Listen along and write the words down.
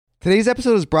Today's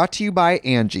episode is brought to you by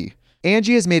Angie.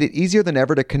 Angie has made it easier than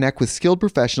ever to connect with skilled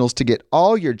professionals to get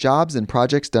all your jobs and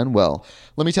projects done well.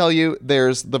 Let me tell you,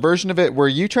 there's the version of it where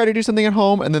you try to do something at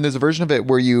home, and then there's a version of it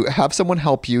where you have someone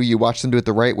help you, you watch them do it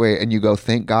the right way, and you go,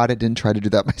 thank God I didn't try to do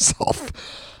that myself.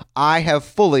 I have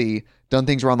fully done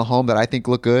things around the home that I think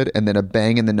look good, and then a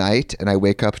bang in the night, and I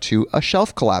wake up to a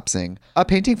shelf collapsing, a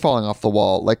painting falling off the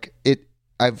wall.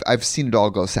 I've seen it all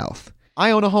go south.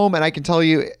 I own a home, and I can tell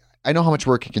you, I know how much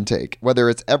work it can take. Whether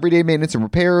it's everyday maintenance and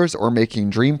repairs or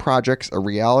making dream projects a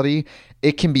reality,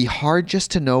 it can be hard just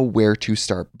to know where to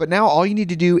start. But now all you need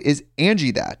to do is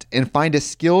Angie that and find a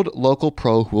skilled local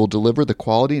pro who will deliver the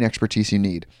quality and expertise you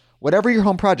need. Whatever your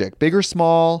home project, big or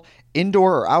small,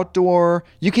 indoor or outdoor,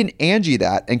 you can Angie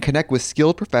that and connect with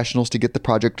skilled professionals to get the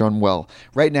project done well.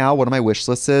 Right now, one of my wish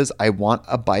lists is I want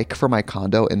a bike for my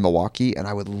condo in Milwaukee, and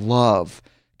I would love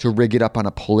to rig it up on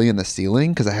a pulley in the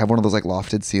ceiling because I have one of those like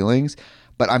lofted ceilings,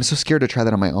 but I'm so scared to try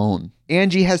that on my own.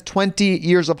 Angie has 20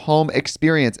 years of home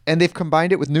experience, and they've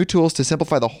combined it with new tools to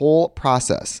simplify the whole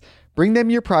process. Bring them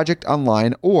your project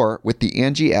online or with the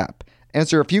Angie app.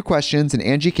 Answer a few questions and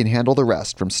Angie can handle the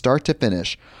rest from start to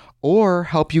finish, or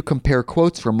help you compare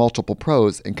quotes from multiple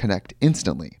pros and connect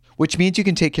instantly, which means you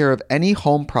can take care of any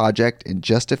home project in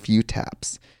just a few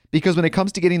taps. Because when it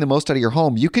comes to getting the most out of your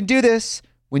home, you can do this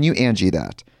when you Angie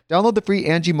that. Download the free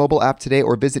Angie mobile app today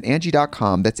or visit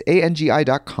Angie.com. That's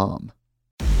ANGI.com.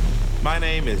 My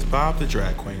name is Bob the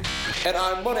Drag Queen. And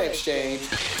I'm Money Exchange.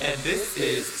 And this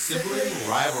is Sibling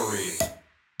Rivalry.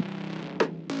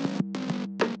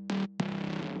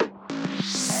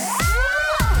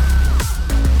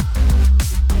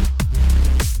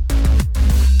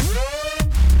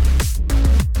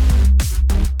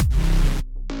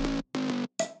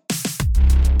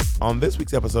 On this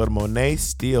week's episode, Monet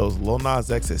steals Lil Nas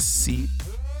X's seat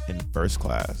in first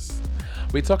class.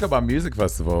 We talk about music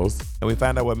festivals. And we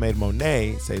find out what made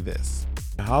Monet say this.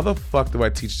 How the fuck do I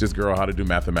teach this girl how to do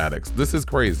mathematics? This is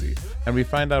crazy. And we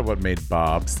find out what made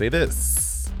Bob say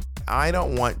this. I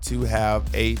don't want to have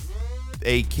a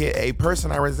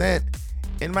person I resent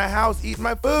in my house eating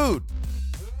my food.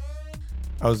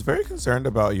 I was very concerned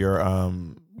about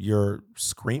your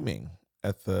screaming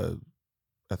at the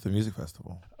music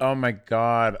festival. Oh my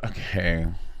God. Okay.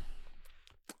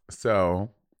 So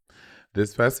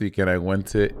this past weekend, I went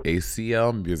to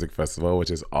ACL Music Festival,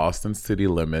 which is Austin City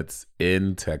Limits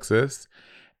in Texas.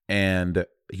 And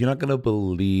you're not going to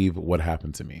believe what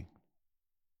happened to me.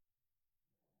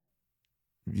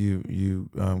 You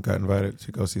got invited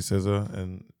to go see SZA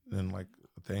and like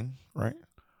a thing, right?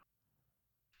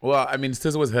 Well, I mean,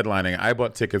 SZA was headlining. I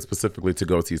bought tickets specifically to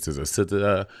go see SZA.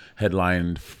 SZA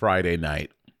headlined Friday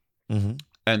night. Mm-hmm.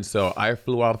 And so I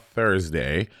flew out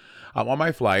Thursday. On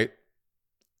my flight,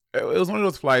 it was one of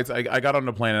those flights, I got on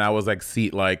the plane and I was like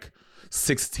seat like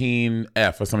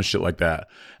 16F or some shit like that.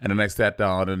 And then I sat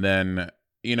down, and then,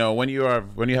 you know, when you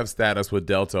have status with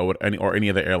Delta or any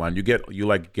other airline, you get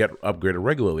upgraded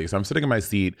regularly. So I'm sitting in my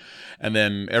seat, and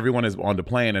then everyone is on the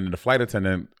plane, and the flight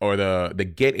attendant or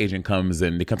the gate agent comes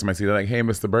in. They come to my seat. They're like, "Hey,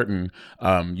 Mr. Burton,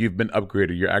 you've been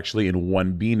upgraded. You're actually in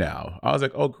 1B now." I was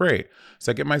like, "Oh, great."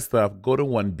 So I get my stuff, go to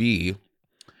 1B,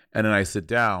 and then I sit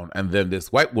down, and then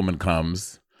this white woman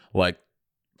comes. Like,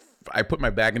 I put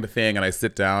my bag in the thing and I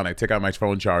sit down, I take out my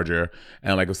phone charger,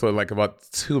 and like about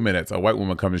 2 minutes, a white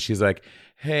woman comes and she's like,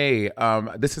 "Hey,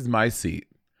 this is my seat."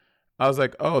 I was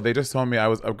like, "Oh, they just told me I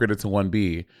was upgraded to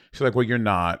 1B. She's like, "Well, you're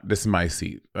not. This is my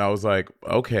seat." And I was like,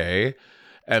 "Okay."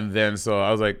 And then so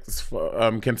I was like,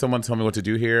 "Can someone tell me what to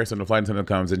do here?" So the flight attendant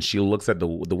comes and she looks at the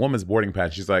woman's boarding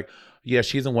pass. She's like, "Yeah,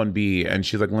 she's in 1B. And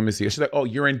she's like, "Let me see." She's like, "Oh,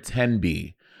 you're in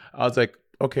 10B. I was like,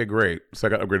 "Okay, great." So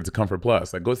I got upgraded to Comfort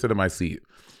Plus. I go sit in my seat.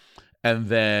 And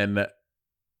then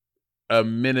a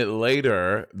minute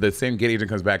later, the same gate agent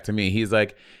comes back to me. He's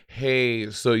like, "Hey,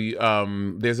 so you,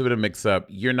 there's a bit of mix up.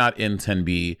 You're not in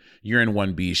 10B. You're in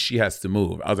 1B. She has to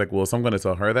move." I was like, "Well, so I'm going to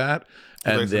tell her that."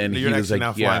 And then he was like,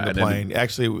 "Yeah." Flying the plane.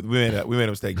 Actually, we made a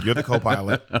mistake. You're the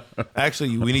co-pilot.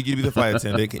 Actually, we need you to be the flight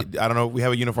attendant. I don't know. We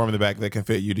have a uniform in the back that can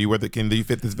fit you. Do you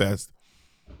fit this vest?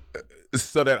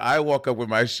 So that I walk up with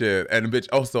my shit, and bitch,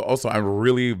 also I've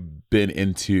really been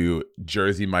into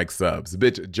Jersey Mike subs.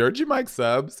 Bitch, Jersey Mike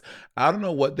subs, I don't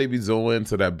know what they be doing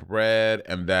to that bread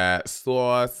and that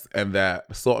sauce and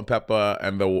that salt and pepper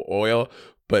and the oil,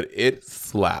 but it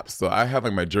slaps. So I have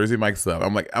like my Jersey Mike sub.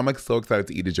 I'm like so excited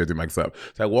to eat a Jersey Mike sub.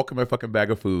 So I walk in my fucking bag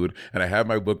of food, and I have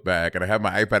my book bag, and I have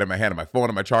my iPad in my hand, and my phone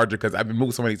and my charger, because I've been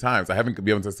moved so many times. I haven't been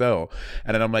able to sell.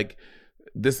 And then I'm like,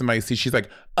 "This is my seat." She's like,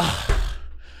 "Ugh."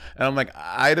 And I'm like,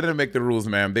 I didn't make the rules,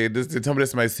 ma'am. They tell me this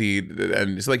is my seat.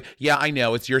 And she's like, yeah, I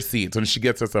know. It's your seat. So when she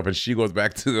gets herself and she goes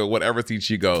back to whatever seat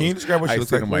she goes. Can you describe what she I looks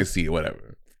sit like, in my please? seat,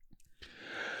 whatever.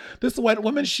 This white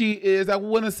woman, she is, I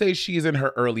want to say she's in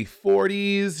her early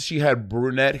 40s. She had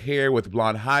brunette hair with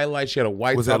blonde highlights. She had a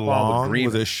white Was top it on long? with green.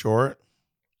 Was it short?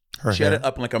 Her She hair? had it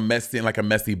up in like a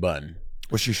messy bun.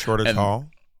 Was she short or and- tall?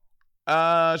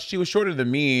 She was shorter than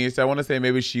me, so I want to say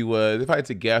maybe she was. If I had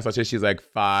to guess, I'd say she's like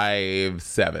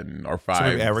 5'7" or 5'. So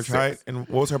maybe average height. And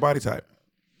what was her body type?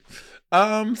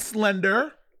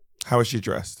 Slender. How was she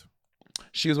dressed?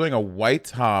 She was wearing a white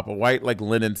top, a white like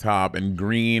linen top, and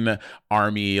green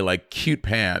army like cute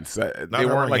pants. Not They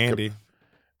her weren't like Andy.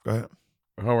 Go ahead.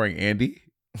 her wearing Andy.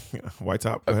 White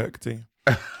top. Go ahead. Continue.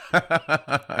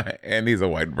 And he's a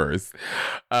white verse.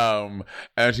 And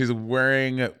she's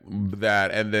wearing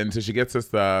that, and then so she gets her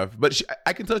stuff. But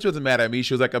I can tell she wasn't mad at me.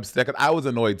 She was like upset. 'Cause I was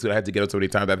annoyed too. I had to get up so many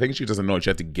times. I think she was just annoyed. She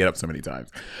had to get up so many times.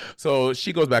 So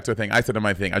she goes back to her thing. I said to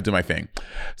my thing. I do my thing.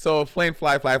 So plane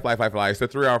fly. It's a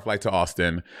 3-hour flight to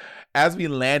Austin. As we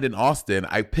land in Austin,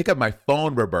 I pick up my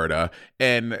phone, Roberta,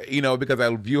 and because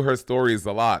I view her stories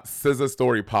a lot, SZA's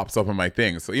story pops up on my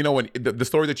thing. So when the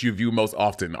story that you view most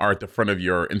often are at the front of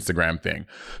your Instagram thing.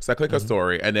 So I click her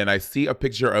story, and then I see a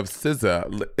picture of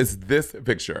SZA. It's this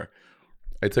picture.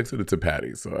 I texted it to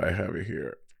Patty, so I have it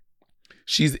here.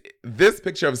 This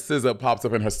picture of SZA pops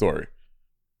up in her story.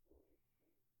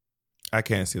 I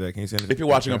can't see that. Can you send it? If you're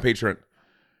watching on Patreon.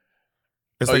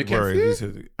 It's Oh, like you can't blurry. see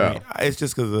it? It's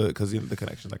just because the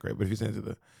connection's not great. But if you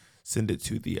send it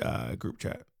to the group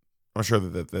chat, I'm sure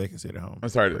that they can see it at home. I'm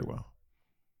sorry. Very well.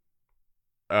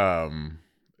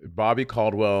 Bobby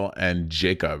Caldwell and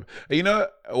Jacob.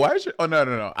 Why is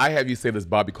no. I have you say this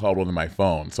Bobby Caldwell in my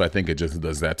phone, so I think it just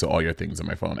does that to all your things in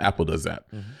my phone. Apple does that.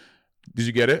 Mm-hmm. Did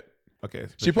you get it? Okay.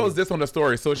 She posted this on the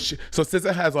story. So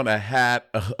SZA has on a hat,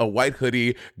 a white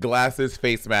hoodie, glasses,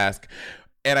 face mask.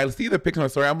 And I see the picture on the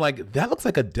story. I'm like, that looks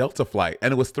like a Delta flight.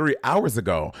 And it was 3 hours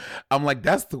ago. I'm like,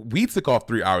 we took off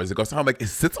 3 hours ago. So I'm like, is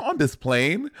SZA on this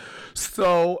plane?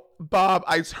 So, Bob,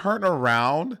 I turn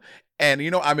around and,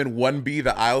 I'm in 1B,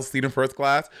 the aisle seat in first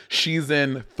class. She's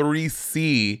in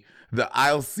 3C, the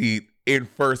aisle seat in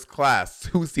first class,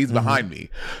 2 seats behind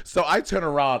me. So I turn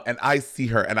around and I see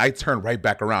her and I turn right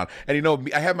back around. And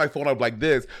I have my phone up like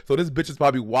this. So this bitch is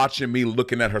probably watching me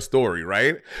looking at her story,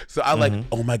 right? So I'm like,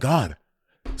 oh my God.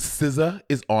 SZA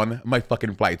is on my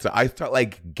fucking flight. So I start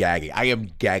like gagging. I am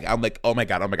gagging. I'm like, oh my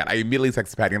God. I immediately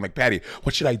text Patty. I'm like, Patty,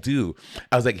 what should I do?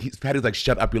 I was like, Patty's like,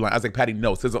 shut up, you're lying. I was like, Patty,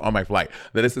 no, SZA on my flight.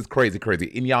 This is crazy.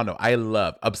 And y'all know,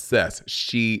 obsessed.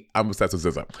 I'm obsessed with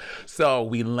SZA. So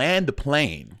we land the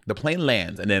plane. The plane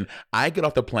lands, and then I get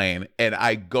off the plane and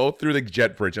I go through the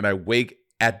jet bridge and I wake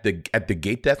at the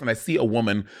gate desk, and I see a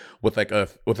woman with like a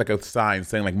sign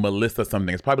saying like Melissa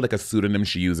something. It's probably like a pseudonym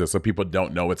she uses so people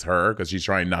don't know it's her because she's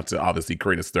trying not to obviously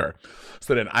create a stir.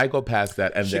 So then I go past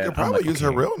that, and she then could probably use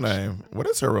her real name. What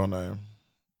is her real name?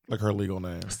 Like her legal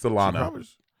name? Solana.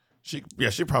 She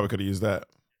probably could have used that.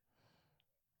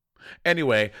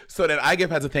 Anyway, so then I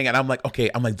get past the thing, and I'm like,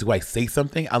 do I say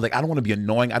something? I was like, I don't want to be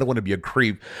annoying. I don't want to be a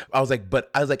creep. I was like,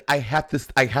 I have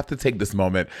to take this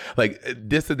moment. Like,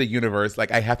 this is the universe.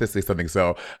 Like, I have to say something.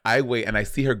 So I wait, and I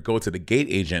see her go to the gate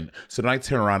agent. So then I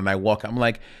turn around and I walk. I'm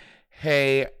like,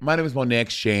 hey, my name is Monet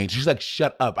Exchange. She's like,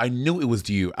 shut up. I knew it was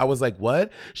you. I was like,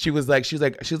 what? She's like,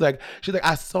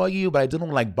 I saw you, but I didn't want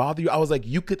to like bother you. I was like,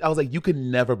 you could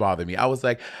never bother me. I was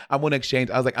like, I'm Monet Exchange.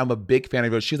 I was like, I'm a big fan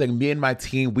of yours. She's like, me and my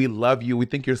team, we love you. We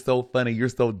think you're so funny. You're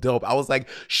so dope. I was like,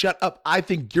 shut up. I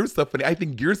think you're so funny. I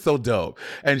think you're so dope.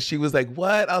 And she was like,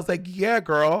 what? I was like, yeah,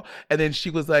 girl. And then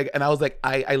she was like, and I was like,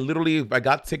 I literally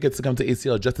got tickets to come to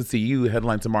ACL just to see you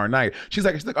headline tomorrow night. She's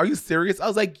like, are you serious? I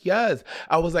was like, yes.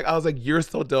 I was like, you're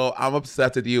so dope. I'm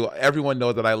obsessed with you. Everyone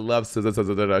knows that I love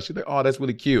SZA. She's like, oh, that's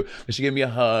really cute. And she gave me a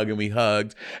hug, and we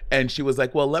hugged. And she was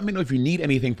like, well, let me know if you need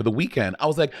anything for the weekend. I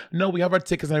was like, no, we have our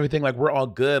tickets and everything. Like, we're all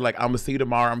good. Like, I'm gonna see you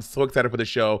tomorrow. I'm so excited for the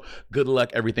show. Good luck,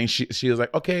 everything. She was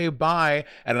like, okay, bye.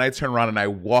 And then I turn around and I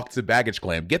walk to baggage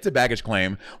claim. Get to baggage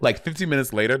claim. Like 15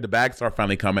 minutes later, the bags start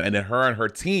finally coming. And then her and her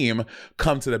team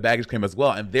come to the baggage claim as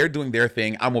well. And they're doing their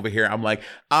thing. I'm over here. I'm like,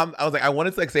 I was like, I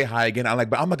wanted to like say hi again. I'm like,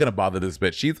 but I'm not gonna bother this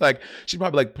bitch. She's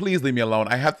probably like, please leave me alone.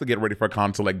 I have to get ready for a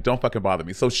console. Like, don't fucking bother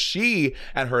me. So she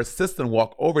and her assistant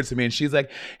walk over to me, and she's like,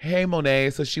 hey,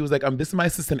 Monet. So she was like, this is my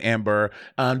assistant, Amber.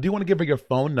 Do you want to give her your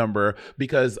phone number?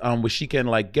 Because she can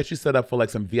like get you set up for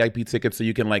like some VIP tickets so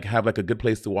you can like have like a good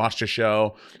place to watch the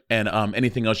show, and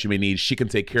anything else you may need, she can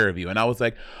take care of you. And I was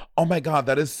like, oh my God,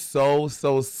 that is so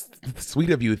sweet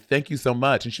of you. Thank you so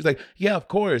much. And she's like, yeah, of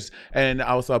course. And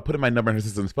I put in my number in her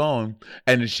assistant's phone,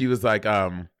 and she was like,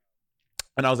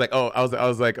 And I was like, oh, I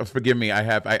was like, forgive me, I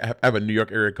have a New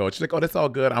York area code. She's like, oh, that's all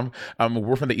good.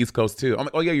 We're from the East Coast too. I'm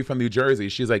like, oh yeah, you're from New Jersey.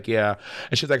 She's like, yeah.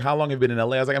 And she's like, how long have you been in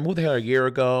LA? I was like, I moved here a year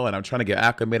ago, and I'm trying to get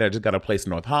acclimated. I just got a place in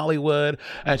North Hollywood.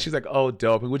 And she's like, oh,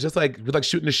 dope. And we're like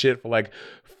shooting the shit for like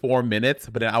 4 minutes.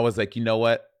 But then I was like, you know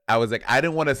what? I was like, I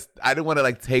didn't want to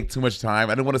like take too much time.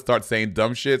 I didn't want to start saying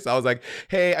dumb shit. So I was like,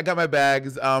 hey, I got my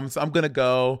bags. So I'm gonna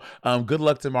go. Good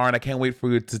luck tomorrow, and I can't wait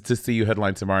for you to see you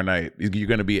headline tomorrow night. He's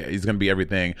gonna be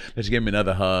everything. Then she gave me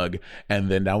another hug,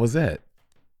 and then that was it.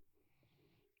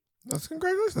 That's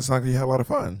congratulations. It's like you had a lot of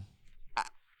fun.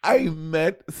 I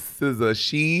met SZA.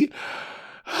 She,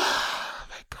 oh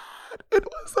my God, it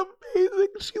was amazing.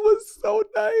 She was so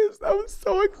nice. I was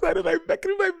so excited. I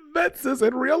met SZA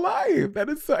in real life. That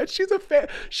is so. She's a fan.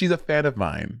 She's a fan of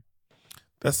mine.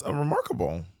 That's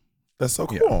remarkable. That's so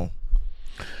cool.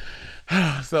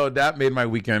 Yeah. So that made my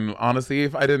weekend. Honestly,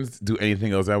 if I didn't do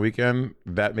anything else that weekend,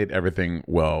 that made everything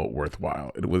well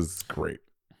worthwhile. It was great.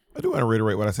 I do want to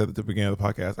reiterate what I said at the beginning of the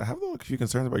podcast. I have a few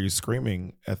concerns about you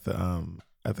screaming at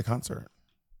the concert.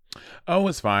 Oh,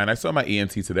 it's fine. I saw my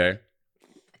ENT today,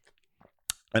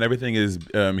 and everything is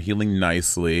healing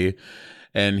nicely.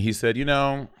 And he said, you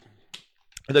know,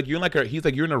 like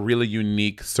you're in a really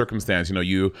unique circumstance. You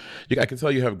know, I can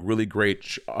tell you have really great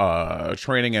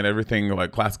training and everything,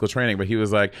 like classical training. But he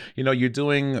was like, you know, you're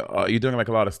doing like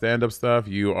a lot of stand up stuff.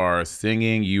 You are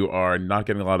singing. You are not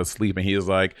getting a lot of sleep. And he was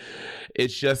like,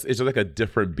 it's just like a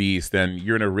different beast. And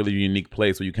you're in a really unique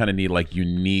place where you kind of need like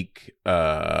unique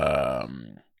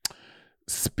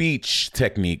speech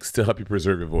techniques to help you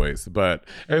preserve your voice. But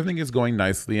everything is going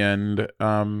nicely, and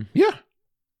yeah.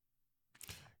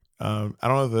 I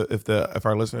don't know if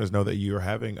our listeners know that you are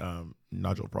having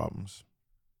nodule problems.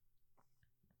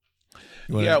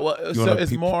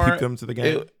 It's more peep them to the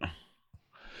game.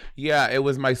 Yeah, it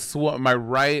was my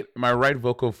right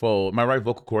vocal fold, my right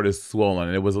vocal cord is swollen,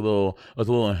 and it was a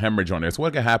little hemorrhage on there. So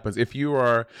what happens if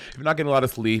you're not getting a lot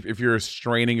of sleep, if you're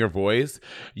straining your voice,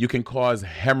 you can cause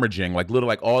hemorrhaging,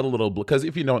 all the little, because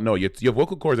if you don't know, your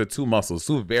vocal cords are two muscles,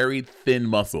 two very thin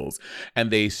muscles,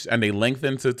 and they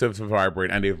lengthen to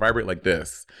vibrate, and they vibrate like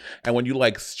this. And when you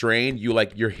like strain,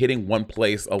 you're hitting one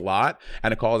place a lot,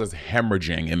 and it causes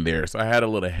hemorrhaging in there. So I had a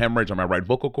little hemorrhage on my right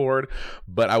vocal cord,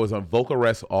 but I was on vocal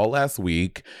rest all last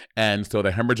week, and so the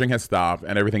hemorrhaging has stopped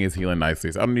and everything is healing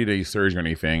nicely. So I don't need any surgery or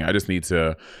anything. I just need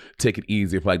to take it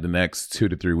easy for like the next 2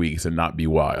 to 3 weeks and not be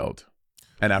wild.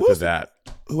 And after that,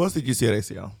 who else did you see at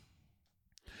ACL?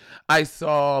 I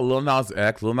saw Lil Nas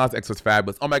X. Lil Nas X was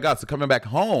fabulous. Oh my God. So coming back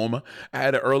home, I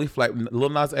had an early flight. Lil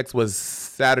Nas X was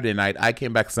Saturday night. I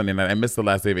came back Sunday night. I missed the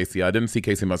last day of ACL. I didn't see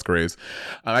Casey Musgraves.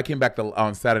 I came back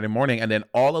on Saturday morning, and then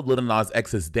all of Lil Nas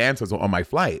X's dancers were on my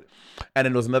flight. And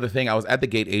then there was another thing. I was at the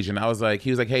gate agent. He was like,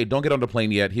 hey, don't get on the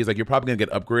plane yet. He's like, you're probably going to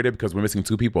get upgraded because we're missing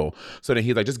 2 people. So then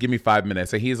he's like, just give me 5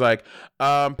 minutes. And he's like,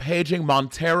 paging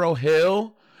Montero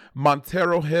Hill,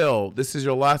 this is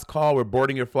your last call. We're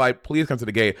boarding your flight. Please come to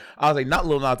the gate. I was like, not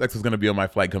Lil Nas X is going to be on my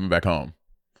flight coming back home,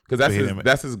 because that's his government.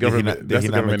 That's his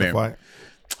government name.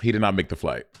 He did not make the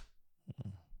flight.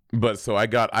 But so I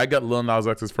got Lil Nas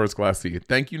X's first class seat.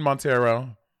 Thank you,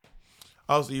 Montero.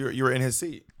 Oh, so you were in his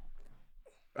seat.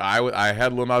 I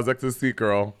had Lil Nas X's seat,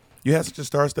 girl. You had such a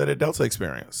star-studded Delta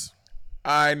experience.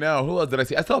 I know. Who else did I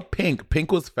see? I saw Pink.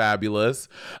 Pink was fabulous.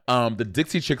 The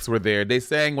Dixie Chicks were there. They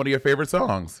sang one of your favorite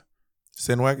songs,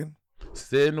 Sin Wagon.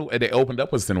 They opened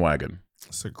up with Sin Wagon.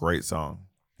 It's a great song.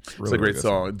 It's a great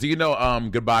song. Do you know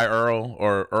Goodbye Earl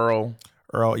or Earl?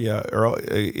 Earl, yeah. Earl,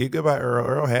 Goodbye Earl.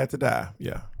 Earl had to die.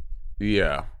 Yeah.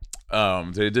 Yeah.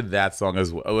 So they did that song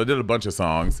as well. They did a bunch of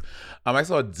songs. I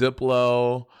saw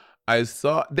Diplo. I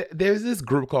saw there's this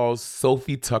group called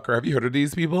Sophie Tucker. Have you heard of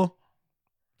these people?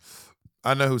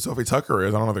 I know who Sophie Tucker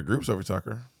is. I don't know the group Sophie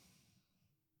Tucker.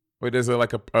 Wait, is there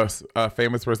like a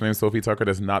famous person named Sophie Tucker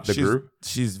that's not the group?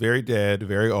 She's very dead,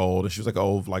 very old. And she was like an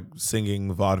old, like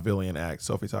singing vaudevillian act,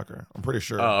 Sophie Tucker. I'm pretty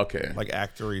sure. Oh, okay. Like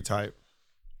actor-y type.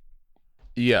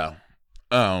 Yeah.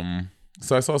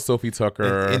 So I saw Sophie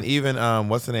Tucker. And even,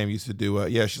 what's the name used to do,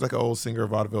 she's like an old singer,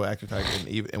 vaudeville actor type.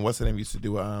 And what's the name used to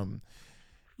do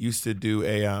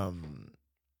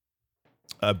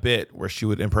a bit where she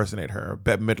would impersonate her.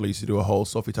 Bette Midler used to do a whole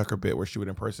Sophie Tucker bit where she would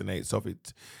impersonate Sophie.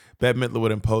 Bette Midler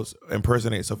would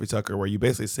impersonate Sophie Tucker, where you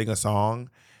basically sing a song,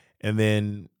 and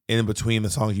then in between the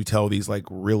songs you tell these like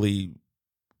really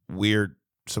weird,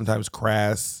 sometimes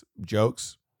crass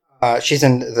jokes. She's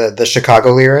in the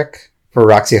Chicago lyric for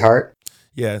Roxy Hart.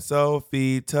 Yeah,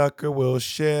 Sophie Tucker will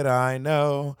shit, I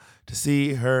know, to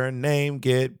see her name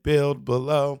get billed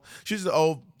below. She's an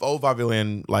old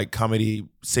vaudevillian like comedy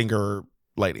singer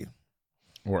lady.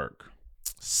 Work.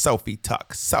 Sophie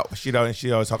Tuck, she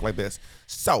always talk like this.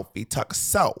 Sophie Tuck,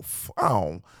 Soph.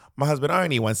 Oh, my husband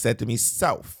Ernie once said to me,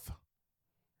 Soph.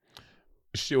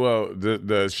 She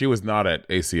was not at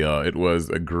ACL. It was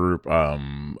a group.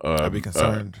 I'd be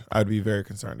concerned. I'd be very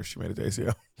concerned if she made it to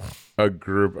ACL. A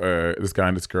group. This guy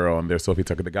and this girl, and they're Sophie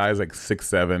Tucker. The guy is like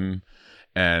 6'7",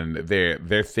 and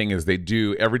their thing is they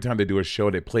do every time they do a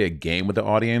show, they play a game with the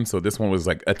audience. So this one was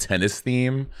like a tennis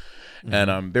theme,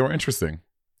 and they were interesting.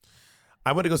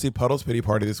 I went to go see Puddle's Pity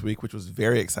Party this week, which was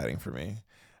very exciting for me.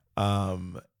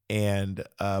 And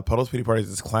Puddle's Pity Party is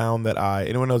this clown that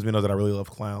anyone knows me knows that I really love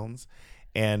clowns.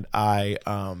 And I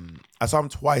saw him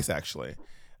twice, actually.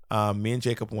 Me and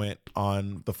Jacob went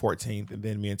on the 14th, and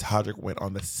then me and Todrick went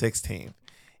on the 16th.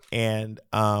 And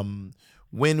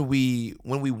when we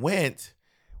went,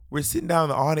 we're sitting down in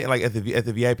the audience, like at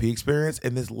the VIP experience,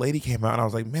 and this lady came out, and I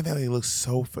was like, man, that lady looks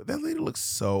so familiar.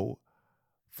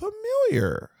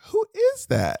 Who is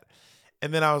that?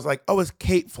 And then I was like, oh, it's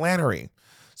Kate Flannery.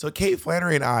 So Kate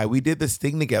Flannery and we did this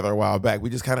thing together a while back. We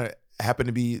just kind of happened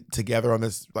to be together on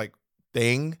this like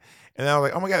thing. And then I was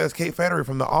like, oh my God, that's Kate Flannery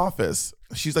from The Office.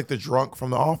 She's like the drunk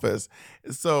from The Office.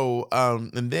 So,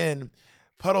 and then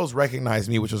Puddles recognized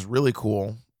me, which was really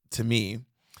cool to me.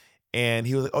 And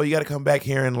he was like, oh, you got to come back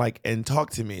here and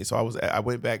talk to me. So I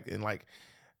went back and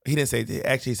he didn't say,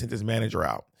 actually he sent his manager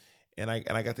out. And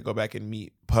I got to go back and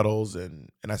meet Puddles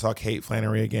and I saw Kate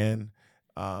Flannery again.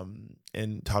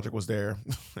 And Todrick was there.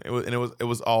 It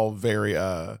was all very,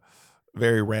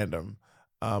 very random.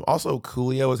 Also,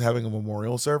 Coolio was having a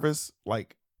memorial service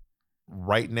like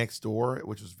right next door,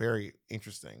 which was very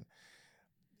interesting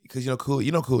because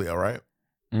Coolio, right?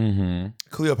 Mm-hmm.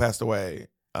 Coolio passed away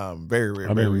very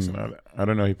recently. I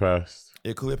don't know he passed.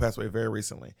 Yeah, Coolio passed away very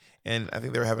recently, and I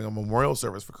think they were having a memorial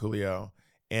service for Coolio.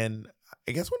 And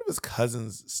I guess one of his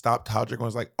cousins stopped Todrick and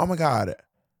was like, "Oh my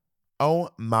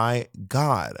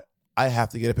god, I have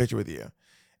to get a picture with you." And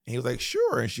he was like,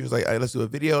 "Sure." And she was like, "Let's do a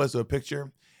video. Let's do a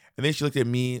picture." And then she looked at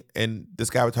me and this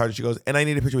guy with Todrick. She goes, "And I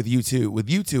need a picture with you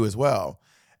too as well."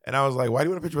 And I was like, "Why do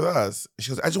you want a picture with us?" She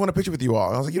goes, "I just want a picture with you all."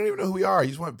 And I was like, "You don't even know who we are.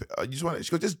 You just want."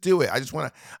 She goes, "Just do it. I just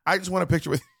want a picture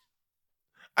with.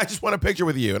 I just want a picture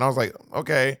with you." And I was like,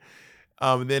 "Okay."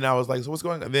 And then I was like, "So what's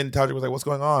going on?" And then Todrick was like, "What's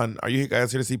going on? Are you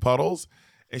guys here to see Puddles?"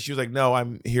 And she was like, "No,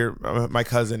 I'm here. My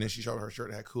cousin." And she showed her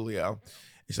shirt that had Coolio. And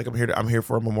she's like, "I'm here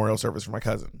for a memorial service for my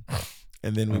cousin."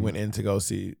 And then we went in to go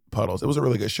see Puddles. It was a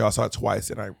really good show. I saw it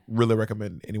twice, and I really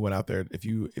recommend anyone out there if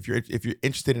you're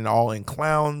interested in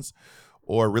clowns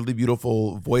or really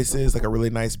beautiful voices, like a really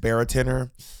nice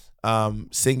baritone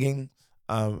singing.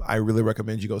 I really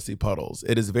recommend you go see Puddles.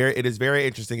 It is very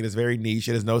interesting. It is very niche.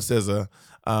 It is no SZA,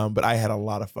 but I had a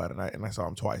lot of fun, and I saw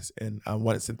him twice, and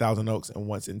once in Thousand Oaks and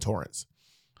once in Torrance.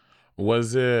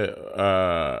 Was it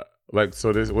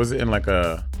was it in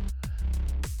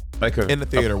in the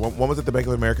theater? One was at the Bank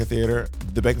of America Theater,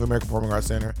 the Bank of America Performing Arts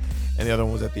Center, and the other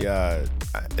one was at the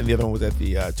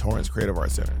Torrance Creative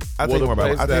Arts Center. Let me tell you more about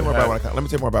it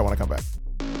when I come back.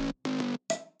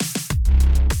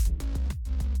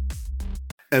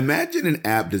 Imagine an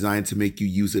app designed to make you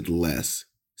use it less.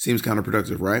 Seems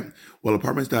counterproductive, right? Well,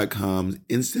 Apartments.com's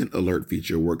instant alert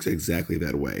feature works exactly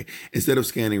that way. Instead of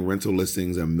scanning rental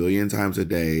listings a million times a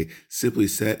day, simply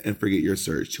set and forget your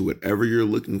search to whatever you're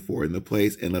looking for in the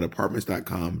place and let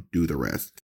Apartments.com do the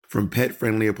rest. From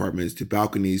pet-friendly apartments to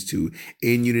balconies to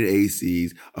in-unit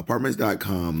ACs,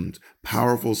 Apartments.com's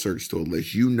powerful search tool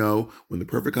lets you know when the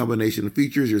perfect combination of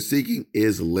features you're seeking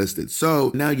is listed. So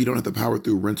now you don't have to power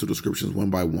through rental descriptions one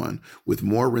by one. With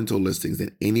more rental listings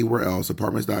than anywhere else,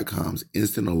 Apartments.com's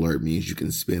instant alert means you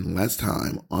can spend less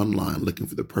time online looking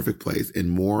for the perfect place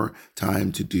and more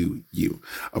time to do you.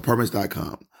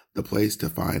 Apartments.com, the place to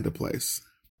find a place.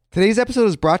 Today's episode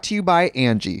is brought to you by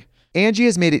Angie. Angie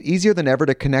has made it easier than ever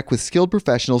to connect with skilled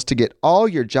professionals to get all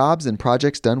your jobs and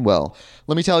projects done well.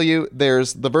 Let me tell you,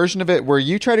 there's the version of it where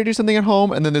you try to do something at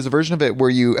home, and then there's a version of it where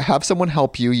you have someone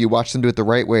help you, you watch them do it the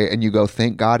right way, and you go,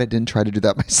 thank God I didn't try to do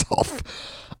that myself.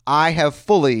 I have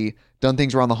fully done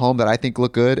things around the home that I think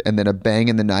look good, and then a bang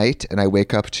in the night, and I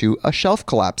wake up to a shelf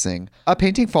collapsing, a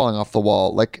painting falling off the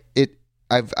wall.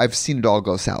 I've seen it all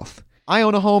go south. I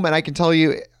own a home, and I can tell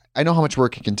you, I know how much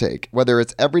work it can take. Whether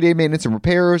it's everyday maintenance and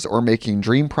repairs or making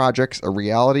dream projects a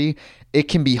reality, it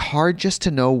can be hard just to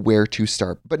know where to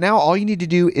start. But now all you need to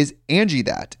do is Angie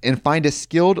that and find a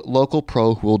skilled local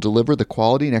pro who will deliver the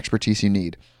quality and expertise you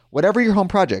need. Whatever your home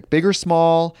project, big or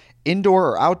small,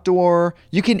 indoor or outdoor,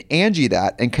 you can Angie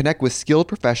that and connect with skilled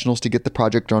professionals to get the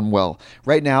project done well.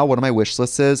 Right now, one of my wish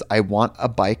lists is I want a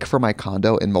bike for my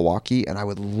condo in Milwaukee, and I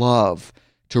would love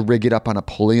to rig it up on a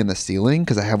pulley in the ceiling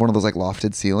because I have one of those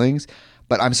lofted ceilings.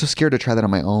 but I'm so scared to try that on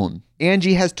my own.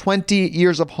 Angie has 20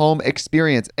 years of home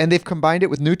experience, and they've combined it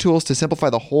with new tools to simplify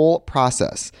the whole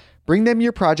process. Bring them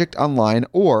your project online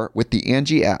or with the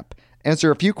Angie app.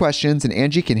 Answer a few questions and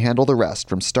Angie can handle the rest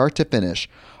from start to finish,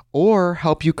 or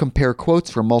help you compare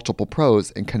quotes from multiple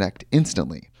pros and connect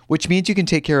instantly, which means you can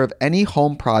take care of any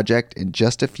home project in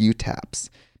just a few taps.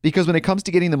 Because when it comes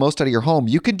to getting the most out of your home,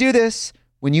 you can do this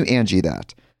when you Angie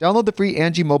that. Download the free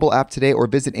Angie mobile app today or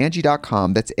visit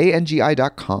Angie.com. That's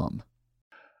ANGI.com.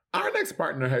 Our next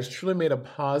partner has truly made a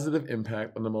positive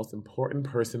impact on the most important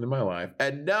person in my life.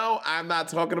 And no, I'm not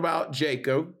talking about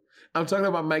Jacob. I'm talking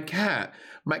about my cat.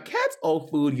 My cat's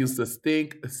old food used to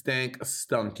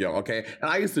stunk, y'all, okay? And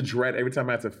I used to dread every time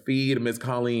I had to feed Miss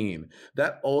Colleen.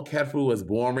 That old cat food was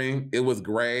boring. It was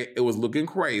gray. It was looking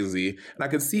crazy. And I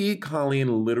could see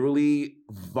Colleen literally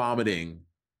vomiting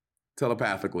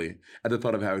telepathically at the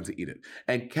thought of having to eat it.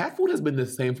 And cat food has been the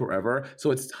same forever.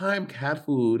 So it's time cat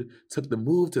food took the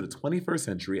move to the 21st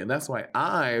century. And that's why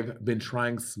I've been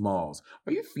trying Smalls.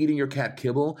 Are you feeding your cat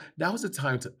kibble? Now is the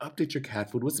time to update your cat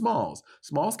food with Smalls.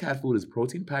 Smalls cat food is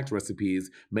protein-packed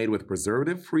recipes made with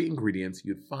preservative-free ingredients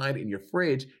you'd find in your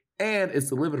fridge, and it's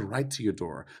delivered right to your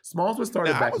door. Smalls was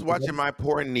started back. I was watching my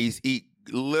poor niece eat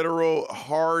literal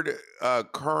hard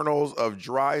kernels of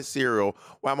dry cereal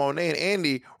while Monet and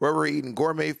Andy were eating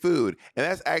gourmet food. And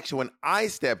that's actually when I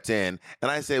stepped in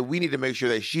and I said, we need to make sure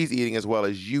that she's eating as well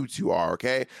as you two are,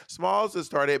 okay? Smalls was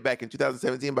started back in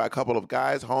 2017 by a couple of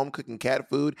guys home cooking cat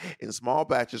food in small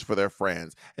batches for their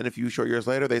friends. And a few short years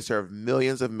later, they serve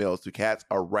millions of meals to cats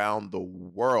around the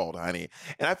world, honey.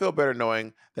 And I feel better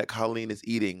knowing that Colleen is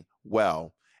eating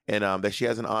well. And that she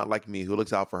has an aunt like me who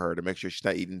looks out for her to make sure she's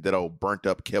not eating that old burnt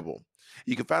up kibble.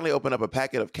 You can finally open up a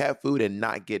packet of cat food and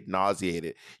not get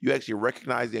nauseated. You actually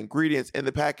recognize the ingredients in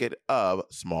the packet of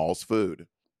Smalls food.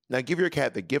 Now give your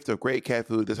cat the gift of great cat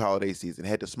food this holiday season.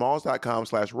 Head to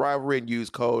smalls.com/rivalry and use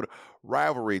code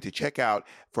rivalry to check out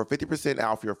for 50%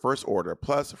 off your first order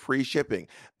plus free shipping.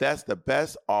 That's the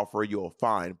best offer you'll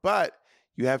find. But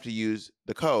you have to use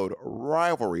the code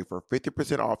RIVALRY for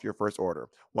 50% off your first order.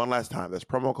 One last time, that's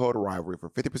promo code RIVALRY for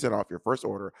 50% off your first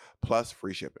order plus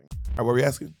free shipping. All right, what were we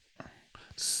asking?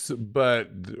 So,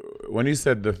 but when you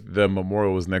said the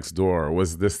memorial was next door,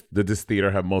 did this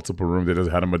theater have multiple rooms that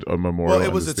just had a memorial? Well,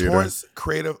 it was the Torrance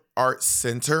Creative Arts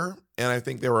Center, and I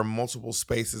think there were multiple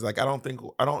spaces. Like I don't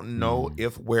know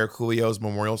if where Coolio's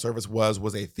memorial service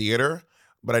was a theater.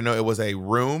 But I know it was a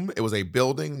room, it was a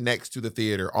building next to the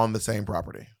theater on the same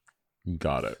property.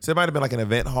 Got it. So it might have been like an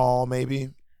event hall, maybe.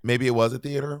 Maybe it was a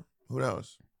theater. Who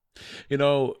knows? You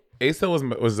know, ASA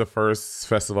was the first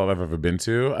festival I've ever been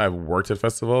to. I've worked at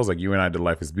festivals. Like you and I did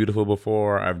Life is Beautiful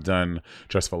before. I've done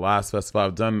Dress for Last festival.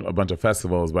 I've done a bunch of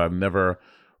festivals, but I've never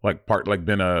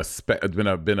been a spectator.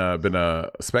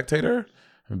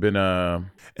 I've been an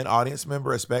audience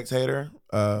member, a spectator.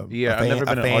 I've never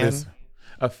been an audience.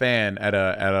 A fan at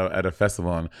a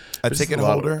festival, and a ticket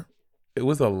holder. It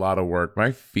was a lot of work.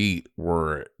 My feet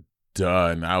were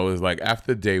done. I was like,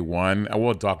 after day one,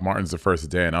 Doc Martens the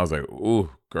first day, and I was like, ooh,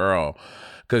 girl,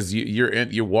 because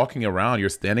you're walking around, you're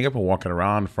standing up and walking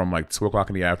around from like 2:00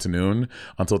 in the afternoon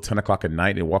until 10:00 at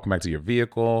night, and wwalking back to your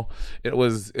vehicle. It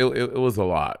was a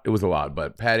lot. It was a lot.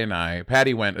 But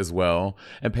Patty went as well,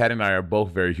 and Patty and I are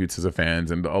both very huge SZA fans,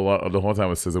 and the whole time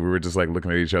with SZA, we were just like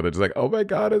looking at each other, just like, oh my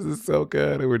god, this is so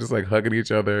good, and we were just like hugging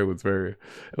each other. It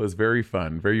was very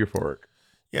fun, very euphoric.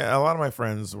 Yeah, a lot of my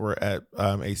friends were at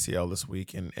ACL this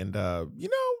week, and you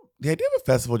know, the idea of a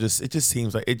festival it just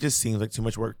seems like too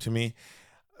much work to me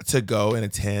to go and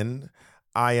attend.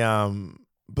 But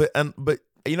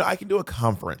you know, I can do a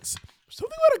conference.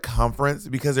 Something about a conference,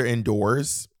 because they're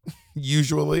indoors,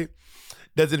 usually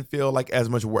doesn't feel like as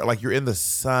much work. Like you're in the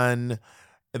sun.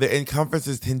 And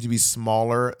conferences tend to be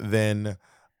smaller than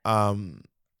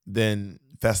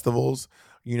festivals.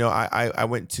 You know, I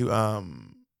went to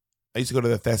I used to go to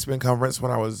the Thespian conference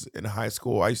when I was in high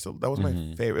school. That was my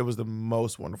favorite. It was the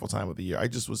most wonderful time of the year. I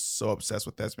just was so obsessed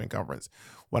with Thespian conference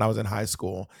when I was in high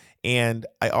school. And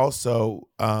I also,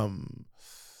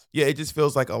 it just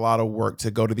feels like a lot of work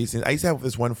to go to these things. I used to have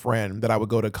this one friend that I would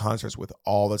go to concerts with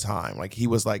all the time. Like he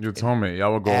was like, you told me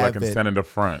y'all would go like and stand in the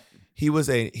front. He was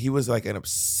like an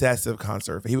obsessive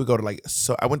concert. He would go to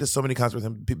I went to so many concerts with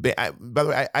him. By the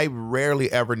way, I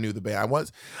rarely ever knew the band. I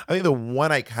think the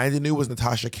one I kind of knew was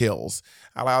Natasha Kills.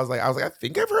 I was like, I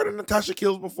think I've heard of Natasha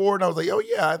Kills before. And I was like, oh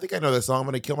yeah, I think I know that song. I'm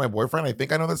going to kill my boyfriend. I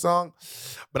think I know that song.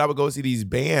 But I would go see these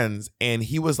bands, and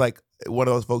he was like one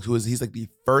of those folks he's like the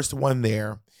first one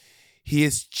there.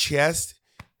 His chest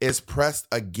is pressed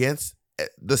against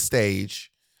the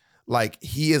stage. Like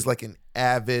he is like an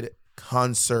avid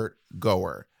concert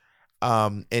goer.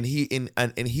 And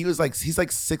he was like, he's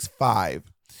like 6'5".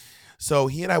 So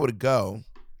he and I would go,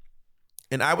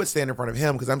 and I would stand in front of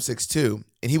him because I'm 6'2",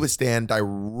 and he would stand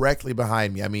directly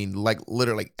behind me. I mean, like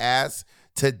literally like ass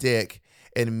to dick,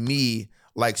 and me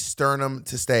like sternum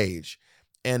to stage.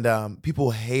 And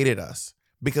people hated us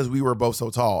because we were both so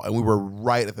tall, and we were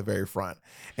right at the very front.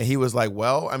 And he was like,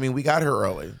 well, I mean, we got here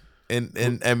early.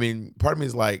 And I mean, part of me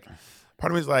is like,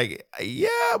 yeah,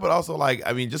 but also like,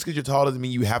 I mean, just because you're tall doesn't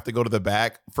mean you have to go to the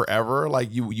back forever. Like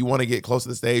you want to get close to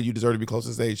the stage, you deserve to be close to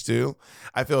the stage too.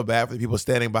 I feel bad for the people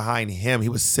standing behind him. He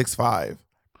was 6'5".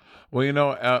 Well, you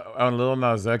know, on Lil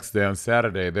Nas X Day on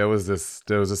Saturday, there was this,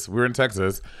 we were in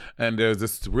Texas, and there was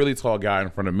this really tall guy in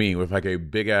front of me with like a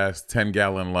big ass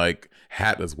 10-gallon like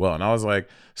hat as well. And I was like,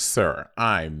 sir,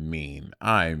 I mean,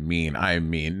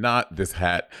 not this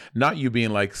hat, not you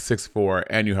being like 6'4"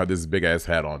 and you have this big ass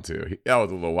hat on too. That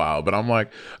was a little wild, but I'm like,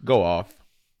 go off.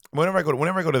 Whenever I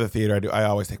go to the theater, I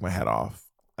always take my hat off.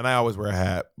 And I always wear a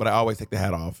hat, but I always take the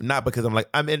hat off. Not because I'm like,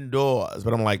 I'm indoors,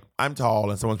 but I'm like, I'm tall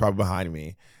and someone's probably behind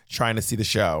me trying to see the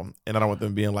show. And I don't want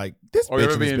them being like, this or bitch you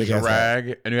ever in be this in big ass hat.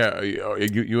 drag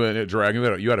and you in a drag,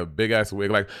 you had a big ass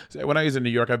wig. Like when I was in New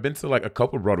York, I've been to like a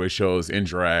couple Broadway shows in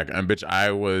drag, and bitch,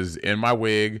 I was in my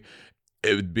wig,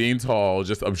 being tall,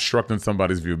 just obstructing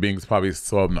somebody's view, being probably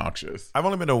so obnoxious. I've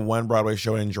only been to one Broadway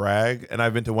show in drag, and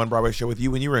I've been to one Broadway show with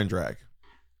you when you were in drag.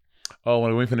 Oh,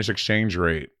 when we finished Exchange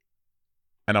Rate,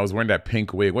 and I was wearing that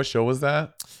pink wig. What show was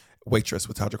that? Waitress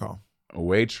with Tadra Call.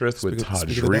 Waitress with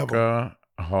Tadrika.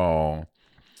 Oh.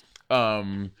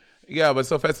 Yeah, but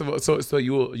so festival. So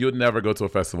you would never go to a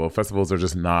festival. Festivals are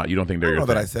just not. You don't think they're I don't your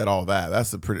know thing. that I said all that.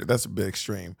 That's a bit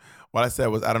extreme. What I said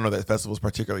was I don't know that festivals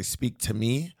particularly speak to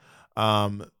me.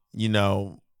 You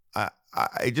know,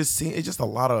 it just seems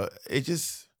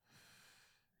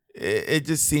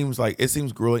like it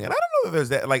seems grueling, and I don't know that there's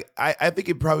that. Like I think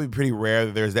it'd probably be pretty rare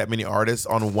that there's that many artists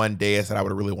on one dais that I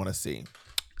would really want to see.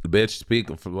 Bitch,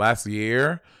 speak for last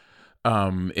year.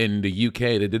 In the UK,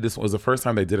 they did this. Was the first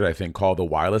time they did it, I think, called the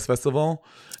Wireless Festival.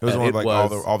 It was one of like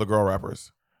all the girl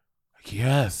rappers.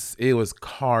 Yes, it was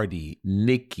Cardi,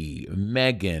 Nicki,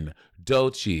 Megan,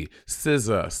 Doechii,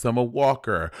 SZA, Summer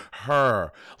Walker,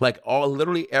 her, like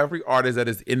literally every artist that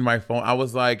is in my phone. I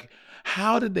was like,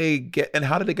 how did they get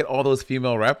all those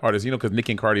female rap artists? You know, because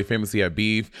Nicki and Cardi famously had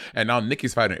beef, and now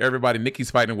Nicki's fighting everybody.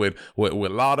 Nicki's fighting with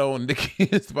Lotto, and Nicki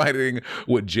is fighting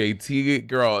with JT.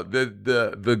 Girl,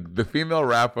 the female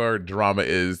rapper drama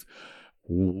is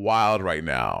wild right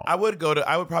now. I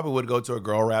probably would go to a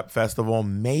girl rap festival,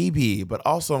 maybe, but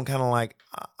also I'm kind of like,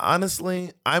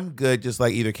 honestly, I'm good just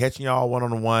like either catching y'all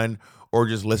one-on-one or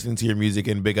just listening to your music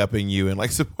and big upping you and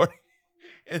like supporting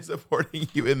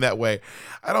you in that way.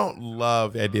 I don't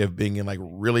love the idea of being in like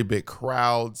really big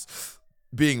crowds,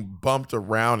 being bumped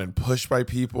around and pushed by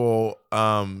people,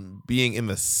 being in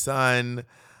the sun.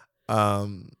 Me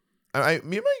and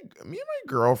my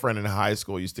girlfriend in high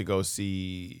school used to go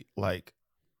see like,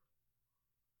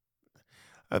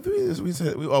 I think we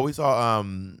saw we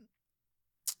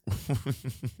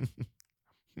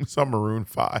saw Maroon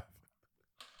 5.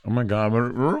 Oh my God,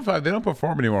 Maroon 5, they don't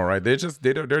perform anymore, right? They're done.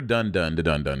 They're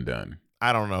done.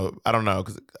 I don't know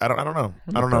because I don't know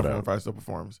if Maroon 5 still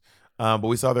performs. But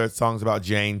we saw their Songs About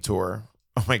Jane tour.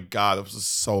 Oh my God, that was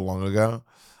just so long ago.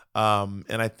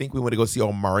 And I think we went to go see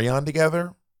Omarion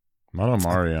together. Not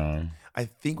Omarion. I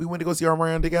think we went to go see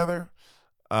Omarion together,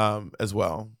 as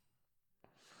well.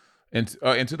 In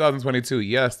 2022,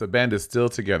 yes, the band is still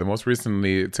together. Most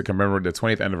recently, to commemorate the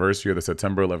 20th anniversary of the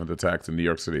September 11th attacks in New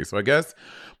York City. So I guess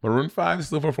Maroon 5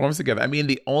 still performs together. I mean,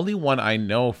 the only one I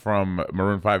know from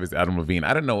Maroon 5 is Adam Levine.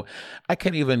 I don't know. I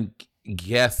can't even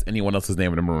guess anyone else's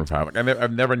name in the Maroon 5. Like,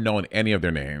 I've never known any of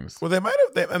their names. Well, they might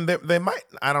have. They might.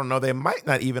 I don't know. They might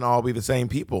not even all be the same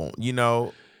people. You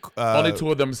know. Only two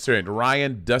of them straight.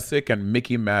 Ryan Dusick and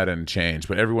Mickey Madden changed,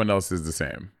 but everyone else is the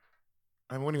same.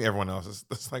 I mean, what do you mean everyone else is?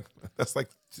 That's like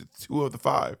two of the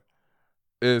five.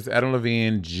 It's Adam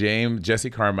Levine, Jesse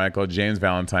Carmichael, James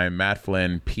Valentine, Matt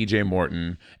Flynn, PJ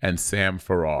Morton, and Sam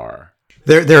Farrar.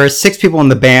 There are 6 people in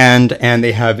the band, and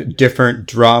they have different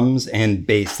drums and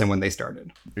bass than when they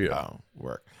started. Yeah,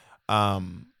 work.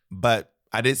 But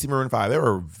I did see Maroon 5. They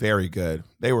were very good.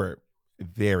 They were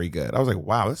very good. I was like,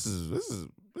 wow, this is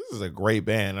a great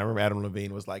band. I remember Adam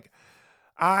Levine was like,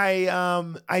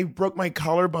 I broke my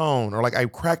collarbone, or like I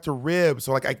cracked a rib,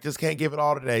 so like I just can't give it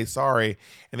all today. Sorry.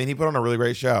 And then he put on a really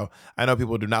great show. I know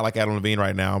people do not like Adam Levine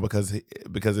right now because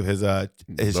of his those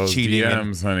cheating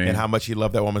DMs, and how much he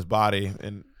loved that woman's body,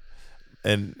 and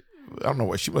I don't know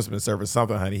what, she must have been serving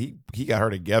something, honey. He got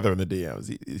her together in the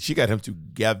DMs. She got him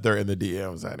together in the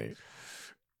DMs, honey.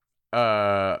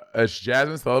 a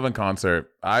Jasmine Sullivan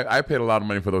concert. I paid a lot of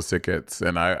money for those tickets,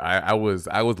 and I was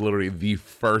literally the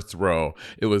first row.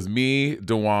 It was me,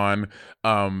 Dewan,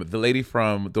 the lady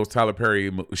from those Tyler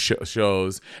Perry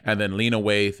shows, and then Lena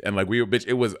Waithe, and like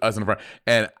it was us in the front.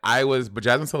 And but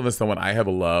Jasmine Sullivan is someone I have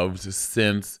loved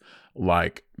since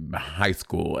like high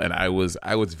school, and I was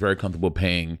very comfortable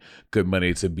paying good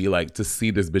money to be like, to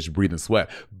see this bitch breathe and sweat.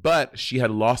 But she had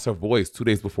lost her voice 2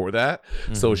 days before that,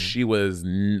 so she was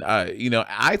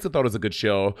I still thought it was a good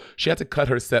show. She had to cut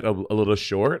her set a little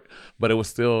short, but it was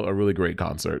still a really great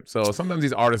concert. So sometimes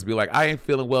these artists be like, I ain't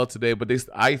feeling well today, but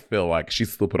I feel like she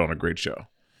still put on a great show.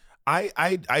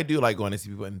 I do like going to see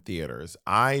people in theaters.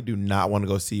 I do not want to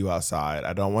go see you outside.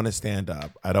 I don't want to stand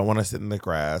up. I don't want to sit in the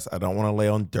grass. I don't want to lay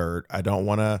on dirt. I don't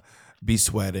want to be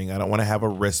sweating. I don't want to have a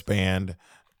wristband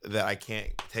that I can't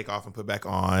take off and put back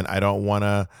on. I don't want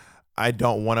to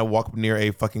walk near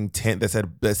a fucking tent that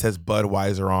says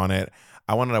Budweiser on it.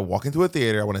 I want to walk into a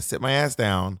theater. I want to sit my ass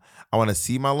down. I want to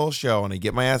see my little show. I want to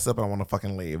get my ass up, and I want to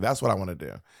fucking leave. That's what I want to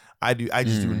do. I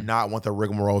just do not want the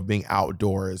rigmarole of being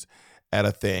outdoors at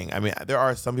a thing. I mean, there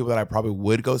are some people that I probably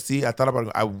would go see. I thought about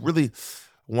it. I really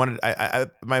wanted,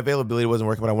 my availability wasn't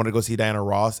working, but I wanted to go see Diana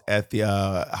Ross at the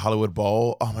Hollywood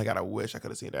Bowl. Oh my God, I wish I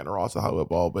could have seen Diana Ross at the Hollywood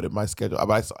Bowl, but in my schedule, I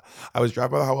was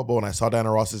driving by the Hollywood Bowl and I saw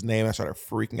Diana Ross's name. I started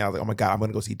freaking out. I was like, oh my God, I'm going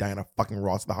to go see Diana fucking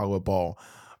Ross at the Hollywood Bowl.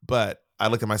 But I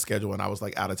looked at my schedule and I was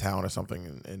like out of town or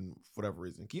something, and for whatever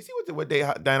reason. Can you see what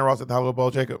day Diana Ross at the Hollywood Bowl,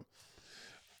 Jacob?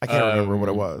 I can't remember what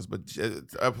it was, but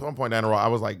at some point down the road, I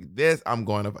was like, "This, I'm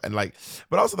going to," and like,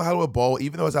 but also the Hollywood Bowl,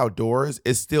 even though it's outdoors,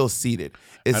 it's still seated.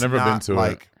 It's I've never been to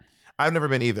it. I've never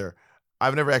been either.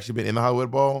 I've never actually been in the Hollywood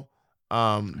Bowl.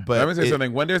 But let me say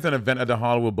something. When there's an event at the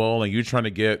Hollywood Bowl and you're trying to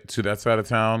get to that side of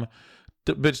town,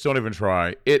 bitch, don't even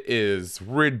try. It is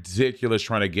ridiculous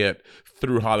trying to get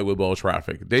through Hollywood Bowl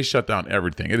traffic. They shut down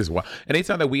everything. It is wild.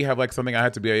 Anytime that we have like something, I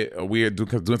had to be doing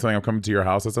something. I'm coming to your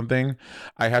house or something.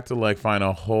 I had to like find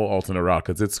a whole alternate route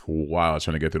because it's wild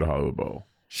trying to get through the Hollywood Bowl.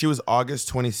 She was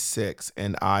August 26th,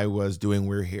 and I was doing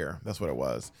We're Here. That's what it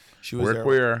was. She was there.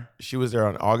 Queer. She was there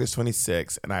on August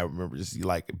 26th, and I remember just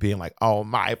like being like, "Oh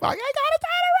my fuck, I got a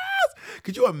Diana Ross!"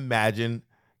 Could you imagine?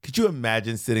 Could you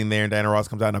imagine sitting there and Diana Ross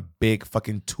comes out in a big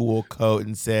fucking tulle coat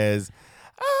and says,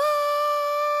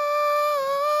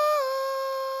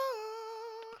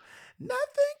 "Nothing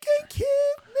can keep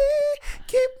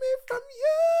me from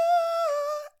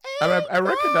you." I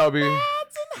reckon that'll be.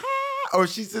 Or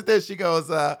she sits there, she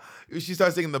goes, she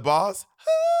starts singing The Boss.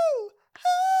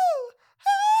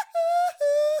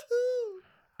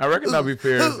 I reckon that'll be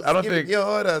fierce. I don't think your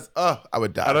orders. Oh, I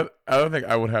would die. I don't think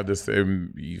I would have the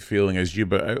same feeling as you,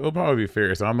 but it'll probably be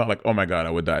fierce. I'm not like, oh my God, I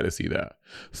would die to see that.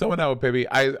 Someone that would maybe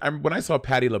when I saw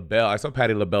Patti LaBelle,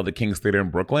 the King's Theater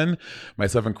in Brooklyn.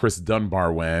 Myself and Chris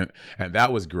Dunbar went, and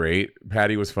that was great.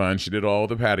 Patti was fun. She did all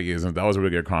the Pattyisms. That was a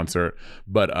really good concert.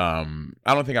 But I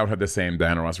don't think I would have the same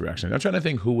Diana Ross reaction. I'm trying to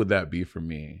think who would that be for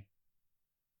me.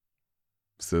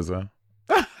 SZA.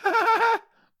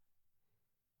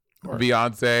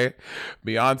 Beyonce.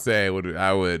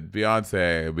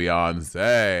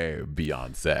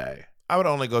 I would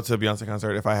only go to a Beyonce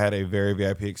concert if I had a very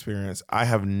VIP experience. I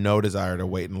have no desire to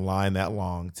wait in line that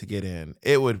long to get in.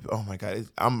 It would, oh my God.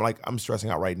 I'm stressing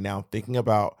out right now thinking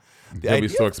about the idea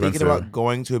so of thinking about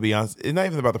going to a Beyonce. It's not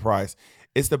even about the price.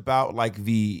 It's about like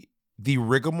the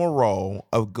rigmarole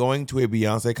of going to a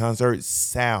Beyonce concert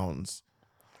sounds.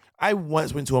 I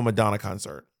once went to a Madonna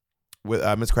concert. With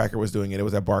Miss Cracker was doing it. It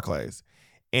was at Barclays,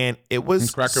 and it was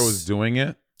Miss Cracker was doing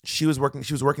it. She was working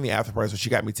the after party, so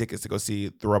she got me tickets to go see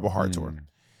the Rebel Heart tour,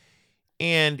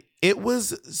 and it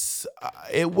was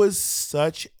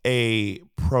such a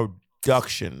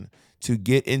production to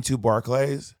get into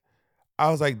Barclays. I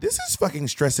was like, this is fucking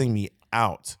stressing me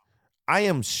out. I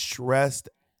am stressed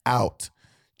out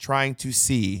trying to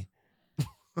see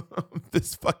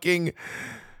this fucking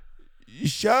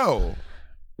show.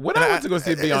 When I went to go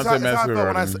see Beyonce Massacre,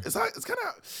 it's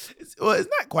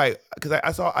not quite, because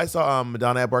I saw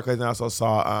Madonna at Barclays, and I also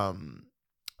saw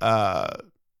oh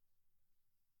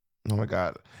my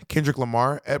God, Kendrick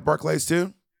Lamar at Barclays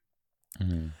too.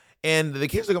 Mm-hmm. And the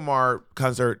Kendrick Lamar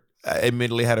concert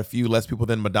admittedly had a few less people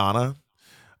than Madonna,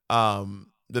 than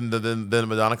the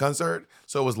Madonna concert,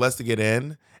 so it was less to get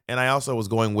in. And I also was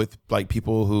going with like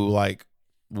people who like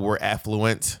were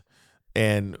affluent.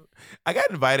 And I got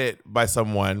invited by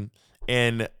someone,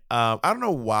 and I don't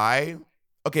know why.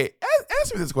 Okay,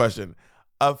 answer me this question.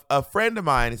 A friend of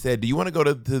mine said, "Do you want to go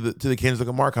to the Kendrick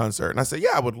Lamar concert?" And I said, "Yeah,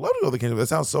 I would love to go to the Kendrick. That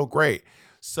sounds so great."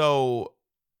 So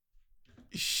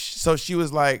she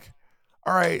was like,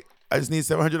 "All right, I just need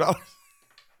 $700."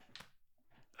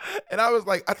 And I was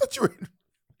like, I thought you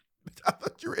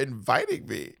were inviting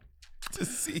me to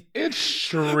see. It's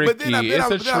tricky. But then I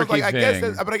was like, I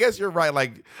thing. guess you're right.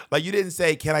 Like you didn't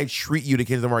say, can I treat you to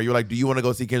Kendrick Lamar? You were like, do you want to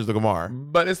go see Kendrick Lamar?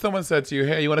 But if someone said to you,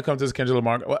 hey, you want to come to this Kendrick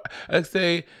Lamar? Well, I'd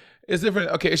say it's different.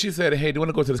 Okay, if she said, hey, do you want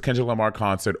to go to this Kendrick Lamar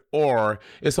concert? Or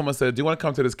if someone said, do you want to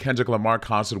come to this Kendrick Lamar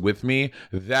concert with me?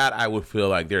 That I would feel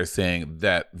like they're saying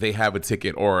that they have a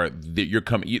ticket or that you're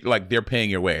coming, like they're paying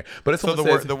your way. But if So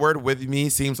someone the word with me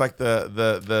seems like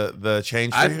the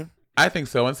change for you? I think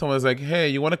so. And someone's like, hey,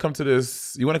 you want to come to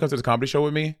this comedy show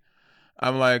with me?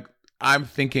 I'm like, I'm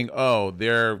thinking, oh, they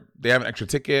have an extra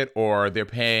ticket or they're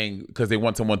paying because they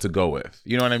want someone to go with.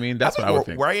 You know what I mean? That's what I would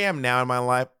think. Where I am now in my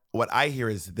life, what I hear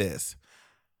is this.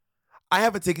 I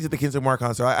have a ticket to the Kendrick Lamar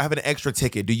concert. I have an extra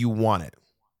ticket. Do you want it?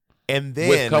 And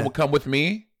then come with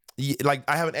me? Like,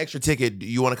 I have an extra ticket. Do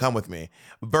you want to come with me?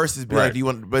 Versus being like, do you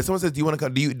want? But someone says, do you want to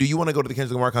come? Do you want to go to the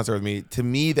Kendrick Lamar concert with me? To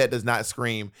me, that does not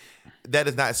scream.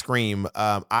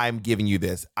 I'm giving you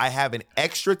this. I have an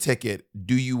extra ticket.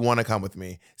 Do you want to come with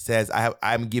me? Says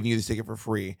I'm giving you this ticket for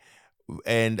free.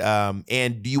 And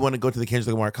do you want to go to the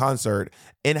Kendrick Lamar concert?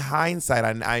 In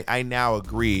hindsight, I now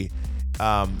agree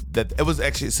that it was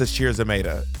actually Sashir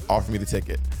Zameda offered me the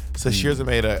ticket. Sashir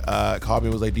Zameda called me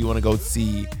and was like, do you want to go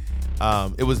see?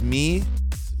 It was me,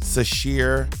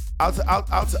 Sashir.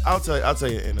 I'll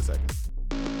tell you in a second.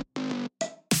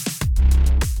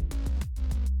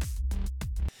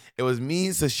 It was me,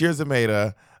 Sashir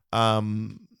Zameda,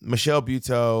 Michelle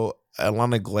Buteau,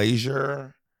 Alana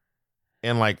Glazier,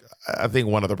 and like I think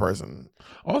one other person.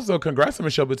 Also, congrats to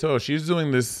Michelle Buteau. She's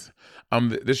doing this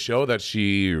this show that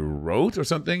she wrote or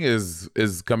something is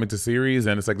coming to series,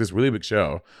 and it's like this really big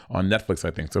show on Netflix,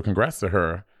 I think. So congrats to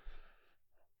her.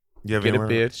 Get it,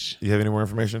 bitch. You have any more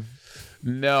information?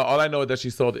 No, all I know is that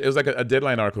she sold. It was like a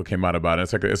Deadline article came out about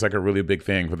it. It's like a really big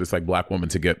thing for this like Black woman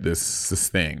to get this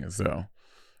thing. So,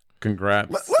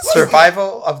 congrats.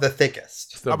 Survival of the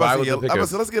thickest. Survival of the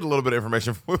thickest. Let's get a little bit of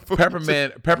information.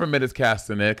 Peppermint is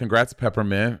casting it. Congrats,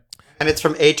 Peppermint. And it's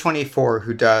from A24,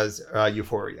 who does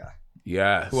Euphoria.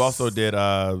 Yes. Who also did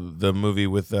the movie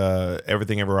with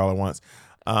Everything Everywhere All at Once.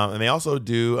 And they also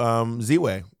do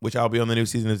Z-Way, which I'll be on the new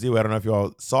season of Z-Way. I don't know if you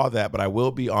all saw that, but I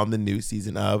will be on the new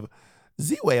season of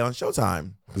Z-Way on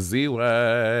Showtime.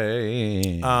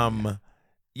 Z-Way.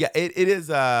 Yeah, it is.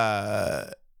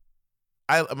 Michelle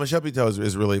Buteau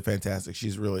is really fantastic.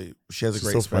 She's has a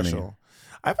great so special. funny.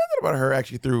 I found out about her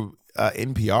actually through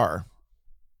NPR.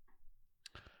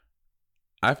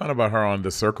 I found out about her on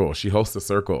The Circle. She hosts The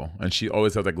Circle, and she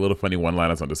always has like little funny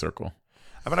one-liners on The Circle.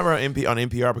 I found out about her on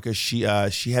NPR because she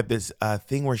had this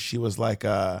thing where she was like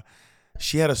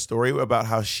she had a story about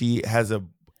how she has a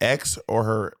ex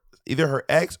or either her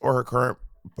ex or her current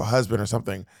husband or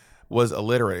something was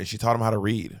illiterate, and she taught him how to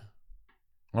read.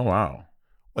 Oh wow!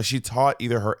 Like she taught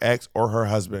either her ex or her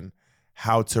husband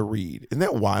how to read. Isn't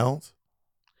that wild?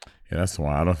 Yeah, that's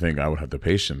why I don't think I would have the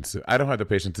patience. I don't have the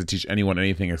patience to teach anyone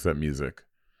anything except music.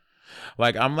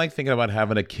 Like I'm like thinking about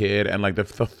having a kid, and like the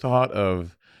thought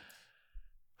of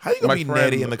how you gonna be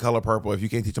Nettie in The Color Purple if you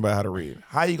can't teach them about how to read?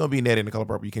 How you gonna be Nettie in The Color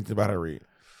Purple? You can't teach them about how to read.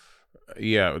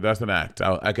 Yeah, that's an act.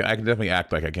 I can definitely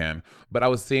act like I can. But I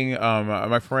was seeing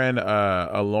my friend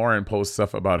Lauren post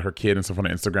stuff about her kid and stuff on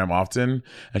Instagram often,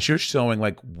 and she was showing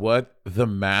like what the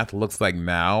math looks like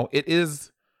now. It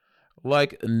is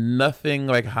like nothing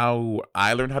like how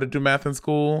I learned how to do math in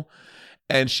school.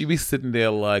 And she be sitting there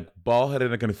like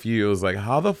bald-headed and confused, like,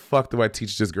 how the fuck do I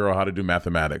teach this girl how to do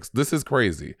mathematics? This is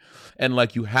crazy. And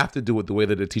like, you have to do it the way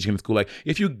that they're teaching in school. Like,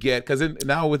 if you get, because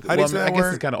now with, I guess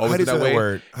it's kind of always that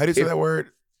way. How do you say that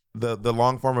word? The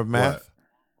long form of math? What?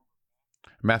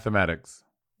 Mathematics.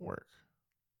 Work.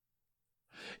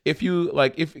 If you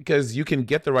because you can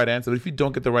get the right answer, but if you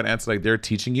don't get the right answer, like they're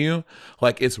teaching you,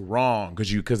 like it's wrong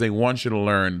because they want you to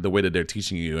learn the way that they're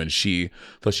teaching you. And she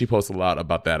posts a lot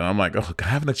about that, and I'm like, oh,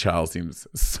 having a child seems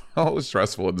so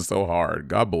stressful and so hard.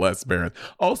 God bless parents.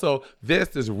 Also,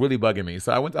 this is really bugging me.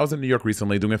 So I was in New York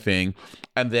recently doing a thing,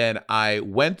 and then I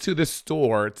went to the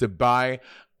store to buy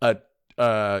a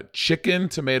chicken,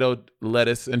 tomato,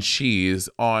 lettuce, and cheese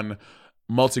on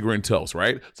multigrain toast,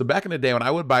 right? So back in the day when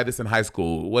I would buy this in high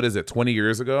school, 20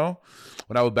 years ago?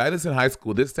 When I would buy this in high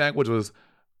school, this sandwich was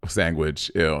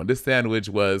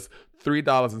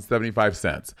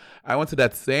 $3.75. I went to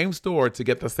that same store to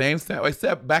get the same sandwich,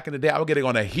 except back in the day I would get it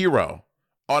on a Hero.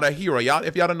 On a Hero. Y'all,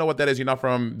 if y'all don't know what that is, you're not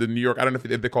from the New York. I don't know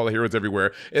if they call it Heroes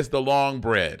everywhere. It's the long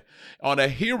bread. On a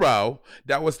Hero,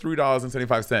 that was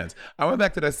 $3.75. I went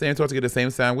back to that same store to get the same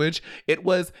sandwich. It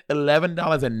was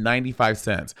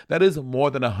 $11.95. That is more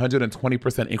than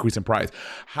 120% increase in price.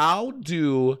 How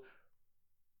do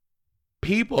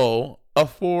people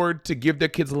afford to give their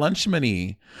kids lunch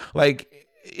money. Like,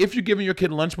 if you're giving your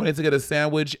kid lunch money to get a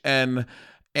sandwich and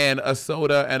a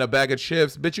soda and a bag of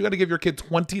chips, bitch, you got to give your kid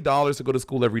 $20 to go to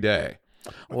school every day.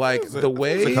 Like, the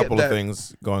way there's a couple of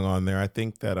things going on there. I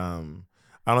think that I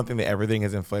don't think that everything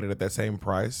is inflated at that same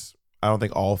price. I don't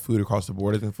think all food across the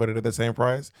board is inflated at the same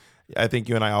price. I think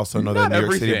you and I also know that New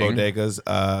York City bodegas,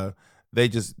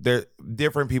 they're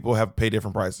different people have paid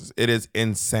different prices. It is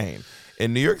insane.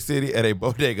 In New York City, at a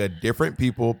bodega, different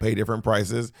people pay different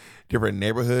prices. Different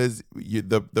neighborhoods,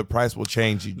 the price will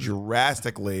change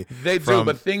drastically. They do,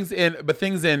 but things in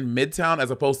Midtown as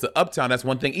opposed to Uptown, that's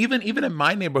one thing. Even in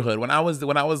my neighborhood, when I used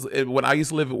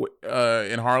to live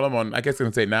in Harlem on, I guess I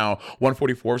can say now,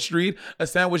 144th Street, a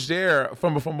sandwich there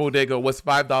from bodega was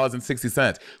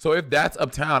 $5.60. So if that's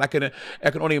Uptown, I can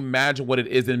only imagine what it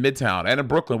is in Midtown and in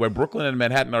Brooklyn, where Brooklyn and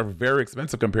Manhattan are very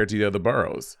expensive compared to the other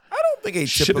boroughs. I don't think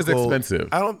shit is expensive.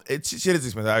 Shit is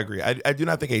expensive. I agree. I do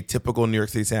not think a typical New York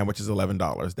City sandwich is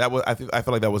 $11. I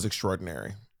feel like that was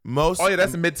extraordinary. Oh yeah,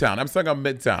 that's in Midtown. I'm talking about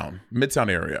Midtown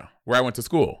area where I went to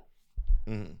school.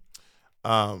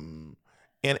 Mm-hmm.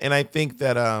 And I think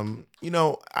that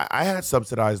I had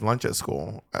subsidized lunch at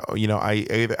school. I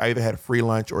either had free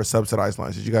lunch or subsidized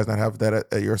lunch. Did you guys not have that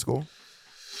at your school?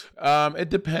 It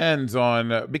depends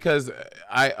on, because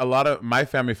a lot of my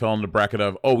family fell in the bracket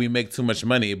of, we make too much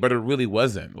money, but it really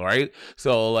wasn't, right?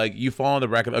 So like, you fall in the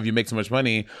bracket of you make too much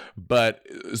money, but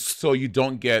so you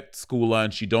don't get school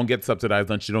lunch, you don't get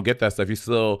subsidized lunch, you don't get that stuff.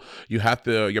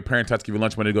 Your parents have to give you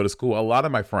lunch money to go to school. A lot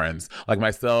of my friends, like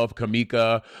myself,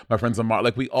 Kamika, my friends Amar,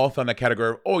 like we all fell in that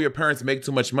category of, your parents make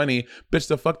too much money. Bitch,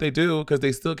 the fuck they do, because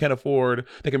they still can't afford,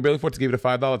 they can barely afford to give you the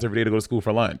 $5 every day to go to school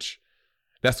for lunch.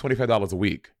 That's $25 a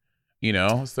week.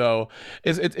 So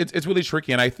it's really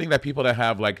tricky. And I think that people that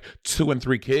have like 2 and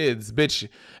 3 kids, bitch,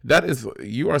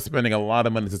 you are spending a lot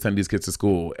of money to send these kids to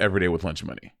school every day with lunch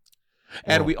money.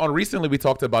 And recently we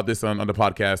talked about this on the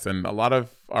podcast, and a lot of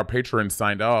our patrons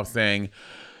signed off saying,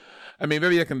 I mean,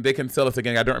 maybe they can sell us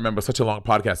again. I don't remember, such a long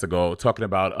podcast ago, talking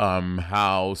about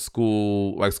how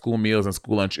school meals and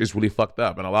school lunch is really fucked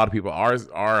up, and a lot of people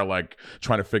are like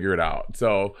trying to figure it out.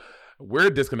 So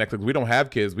we're disconnected. We don't have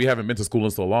kids. We haven't been to school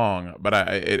in so long. But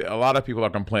a lot of people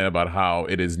are complaining about how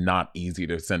it is not easy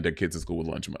to send their kids to school with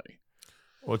lunch money.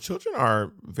 Well, children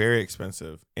are very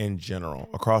expensive in general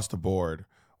across the board.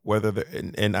 I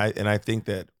think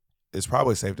that it's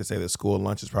probably safe to say that school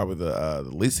lunch is probably the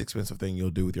least expensive thing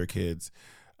you'll do with your kids.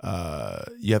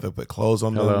 You have to put clothes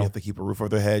on them. You have to keep a roof over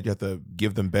their head. You have to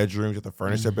give them bedrooms. You have to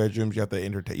furnish their bedrooms. You have to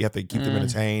entertain. You have to keep them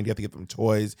entertained. You have to get them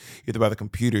toys. You have to buy them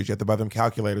computers. You have to buy them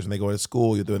calculators when they go to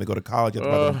school. When they go to college. You have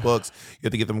to buy them books. You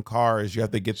have to get them cars. You have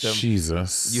to get them.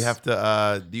 Jesus. You have to.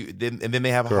 And then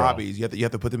they have hobbies. You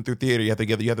have to put them through theater. You have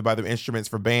to buy them instruments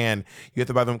for band. You have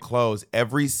to buy them clothes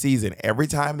every season. Every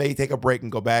time they take a break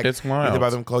and go back, it's wild. You have to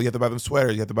buy them clothes. You have to buy them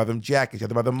sweaters. You have to buy them jackets. You have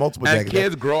to buy them multiple jackets. And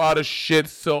kids grow out of shit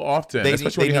so often.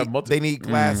 They need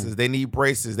glasses, they need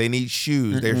braces, they need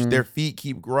shoes. Their feet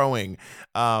keep growing.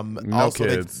 Also,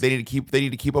 they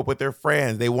need to keep up with their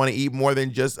friends. They want to eat more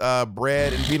than just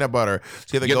bread and peanut butter.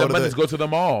 So you have to go to the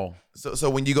mall. So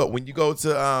when you go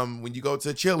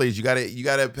to Chili's, you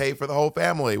gotta pay for the whole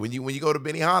family. When you go to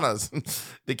Benihana's,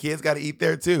 the kids got to eat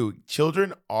there too.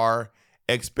 Children are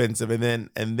expensive, and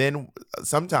then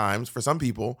sometimes for some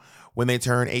people, when they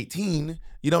turn 18,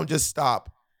 you don't just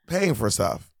stop paying for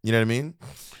stuff. You know what I mean?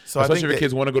 So especially if your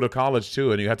kids want to go to college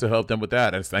too, and you have to help them with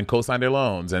that and co-sign their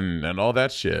loans and all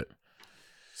that shit.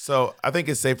 So I think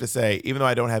it's safe to say, even though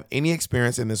I don't have any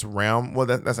experience in this realm, well,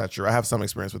 that's not true. I have some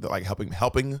experience with it, like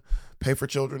helping pay for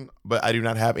children, but I do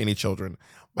not have any children.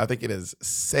 But I think it is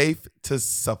safe to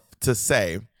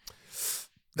say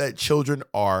that children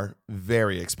are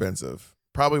very expensive.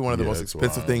 Probably one of the most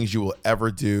expensive things you will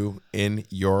ever do in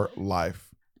your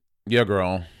life. Yeah,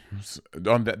 girl.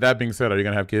 On that being said, are you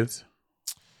gonna have kids?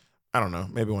 I don't know.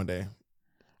 Maybe one day.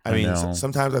 I mean,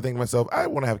 sometimes I think to myself, I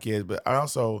want to have kids, but I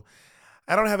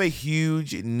don't have a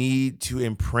huge need to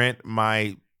imprint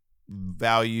my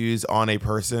values on a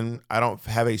person. I don't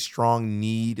have a strong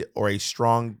need or a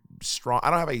strong. I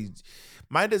don't have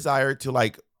my desire to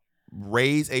like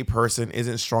raise a person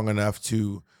isn't strong enough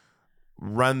to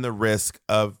run the risk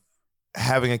of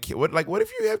having a kid. What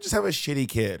if you just have a shitty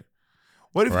kid?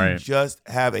 What if you just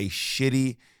have a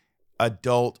shitty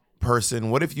adult person?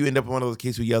 What if you end up in one of those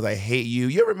kids who yells, "I hate you"?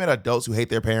 You ever met adults who hate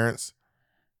their parents?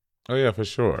 Oh yeah, for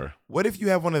sure. What if you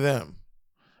have one of them?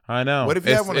 I know. What if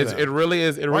you have one of them? It really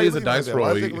is a dice roll.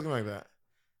 Why are you looking like that?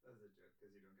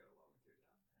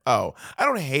 Oh, I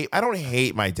don't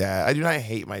hate my dad. I do not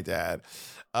hate my dad.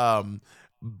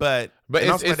 But my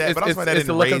dad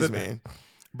didn't raise me.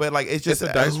 But like it's just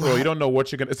It's a dice roll. You don't know what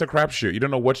you're gonna. It's a crapshoot. You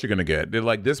don't know what you're gonna get. They're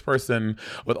like this person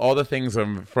with all the things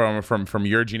from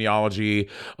your genealogy,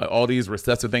 all these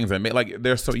recessive things, and like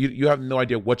they're so you have no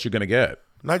idea what you're gonna get.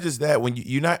 Not just that, when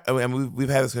you're not, I mean, we've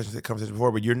had this conversation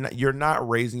before, but you're not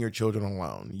raising your children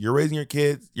alone. You're raising your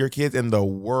kids, and the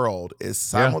world is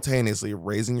simultaneously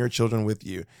raising your children with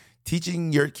you,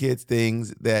 teaching your kids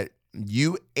things that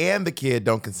you and the kid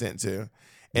don't consent to,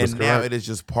 and now it is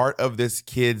just part of this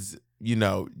kid's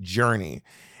journey.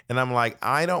 And I'm like,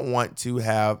 I don't want to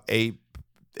have a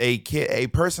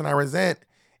person I resent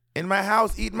in my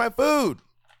house eating my food.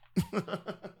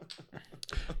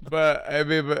 But I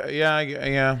mean,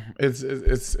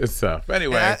 it's tough.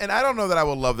 Anyway, and I don't know that I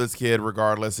will love this kid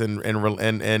regardless and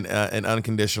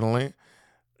unconditionally.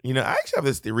 I actually have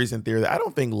this recent theory that I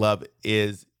don't think love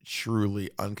is truly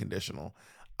unconditional.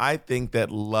 I think that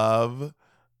love,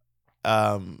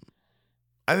 can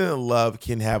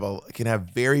have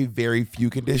very, very few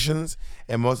conditions,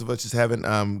 and most of us just haven't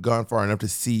gone far enough to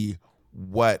see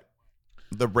what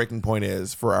the breaking point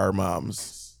is for our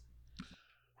moms.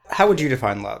 How would you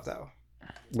define love, though?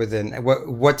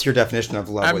 What's your definition of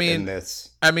love within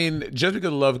this? I mean, just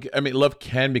because love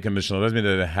can be conditional doesn't mean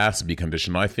that it has to be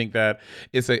conditional. I think that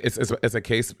it's a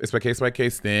case by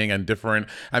case thing and different.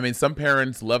 I mean, some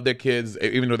parents love their kids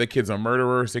even though their kids are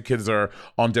murderers, their kids are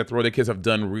on death row, their kids have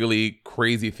done really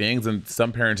crazy things, and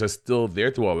some parents are still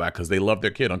there through all that because they love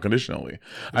their kid unconditionally.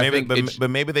 But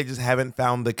maybe they just haven't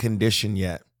found the condition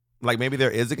yet. Like maybe there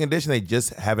is a condition, they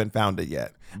just haven't found it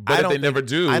yet. But if they never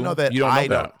do, I know that you don't know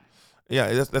that.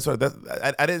 Yeah, that's what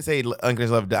I didn't say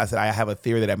unconditional love. I said I have a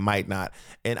theory that it might not,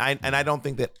 and I don't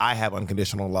think that I have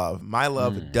unconditional love. My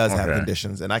love does have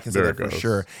conditions, and I can say that for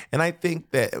sure. And I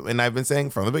think that, and I've been saying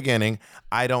from the beginning,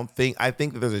 I think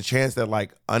that there's a chance that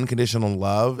like unconditional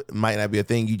love might not be a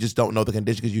thing. You just don't know the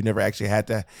condition because you never actually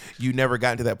you never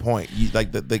got to that point. You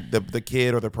like the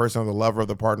kid or the person or the lover or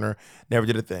the partner never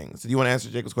did a thing. So do you want to answer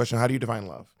Jacob's question? How do you define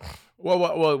love?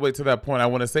 Well, wait, to that point, I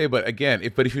want to say, but again,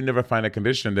 if you never find a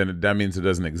condition, then that means it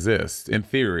doesn't exist in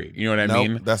theory. You know what I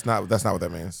mean? That's not what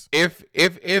that means.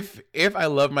 If I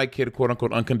love my kid, quote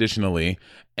unquote, unconditionally,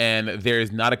 and there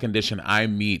is not a condition I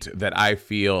meet that I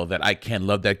feel that I can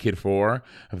love that kid for,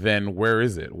 then where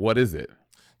is it? What is it?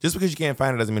 Just because you can't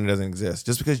find it doesn't mean it doesn't exist.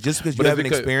 Just because you haven't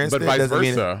experienced it doesn't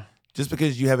mean. Just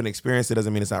because you haven't experienced it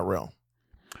doesn't mean it's not real.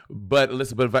 But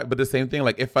listen, but the same thing.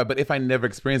 Like if I never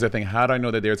experience that thing, how do I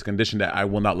know that there's a condition that I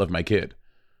will not love my kid?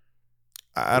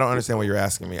 I don't understand what you're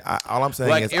asking me. All I'm saying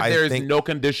like is, if there's no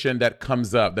condition that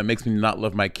comes up that makes me not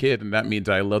love my kid, and that means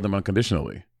I love them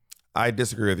unconditionally. I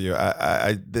disagree with you.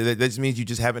 That just means you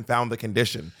just haven't found the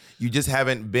condition. You just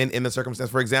haven't been in the circumstance.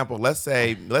 For example, let's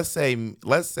say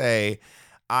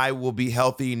I will be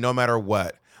healthy no matter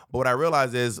what. But what I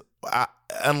realize is,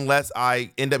 unless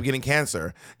I end up getting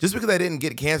cancer, just because I didn't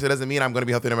get cancer doesn't mean I'm going to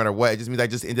be healthy no matter what. It just means I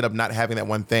just ended up not having that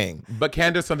one thing. But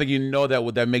cancer is something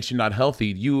that makes you not healthy.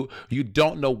 You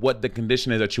don't know what the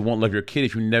condition is that you won't love your kid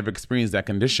if you never experience that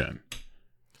condition.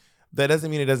 That doesn't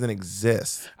mean it doesn't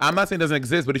exist. I'm not saying it doesn't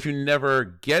exist, but if you never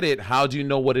get it, how do you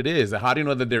know what it is? How do you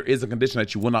know that there is a condition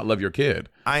that you will not love your kid?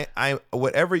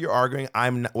 Whatever you're arguing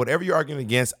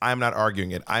against, I'm not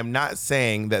arguing it. I'm not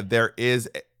saying that there is.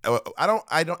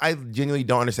 I genuinely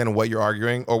don't understand what you're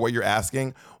arguing or what you're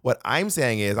asking. What I'm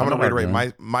saying is, I'm going to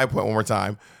reiterate my point one more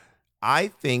time. I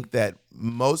think that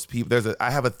most people, I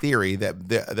have a theory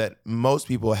that most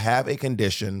people have a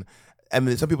condition. I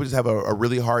mean, some people just have a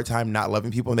really hard time not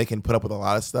loving people, and they can put up with a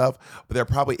lot of stuff. But there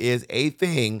probably is a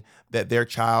thing that their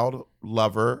child,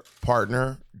 lover,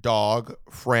 partner, dog,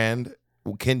 friend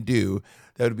can do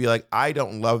that would be like, I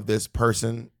don't love this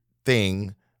person,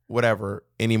 thing, whatever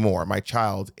anymore, my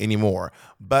child anymore.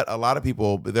 But a lot of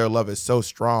people, their love is so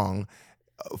strong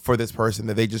for this person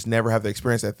that they just never have to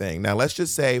experience that thing. Now, let's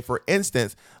just say, for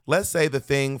instance, let's say the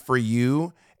thing for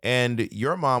you and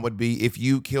your mom would be if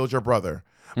you killed your brother,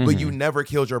 but you never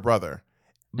killed your brother.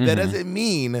 That doesn't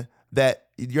mean that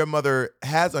your mother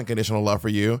has unconditional love for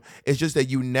you. It's just that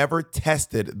you never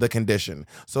tested the condition.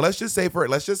 So let's just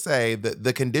say that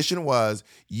the condition was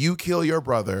you kill your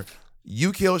brother,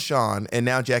 you kill Sean, and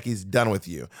now Jackie's done with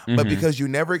you. But because you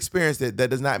never experienced it, that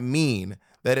does not mean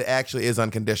that it actually is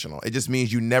unconditional. It just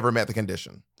means you never met the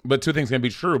condition. But two things can be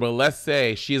true. But let's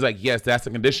say she's like, yes, that's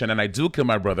the condition, and I do kill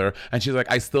my brother, and she's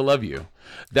like, I still love you.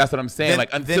 That's what I'm saying. Like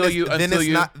until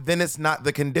then it's not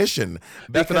the condition.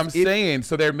 That's what I'm saying.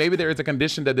 So maybe there is a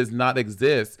condition that does not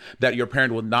exist that your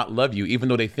parent will not love you, even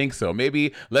though they think so.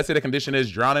 Maybe let's say the condition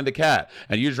is drowning the cat,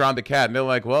 and you drown the cat, and they're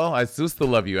like, "Well, I choose to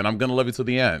love you, and I'm gonna love you till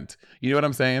the end." You know what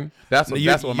I'm saying? That's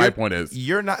what my point is.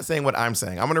 You're not saying what I'm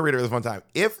saying. I'm gonna read it this one time.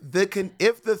 If the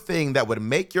thing that would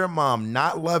make your mom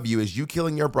not love you is you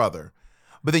killing your brother,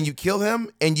 but then you kill him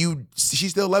and she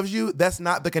still loves you, that's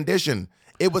not the condition.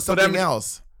 It was something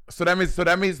else. So that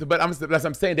means, but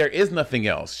I'm saying there is nothing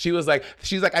else. She's like,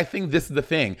 I think this is the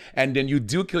thing, and then you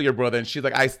do kill your brother, and she's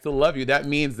like, I still love you. That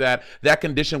means that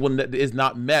condition is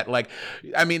not met. Like,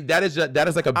 I mean, that is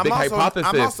like a big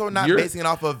hypothesis. I'm also not basing it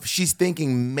off of she's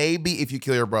thinking maybe if you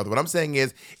kill your brother. What I'm saying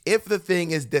is, if the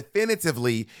thing is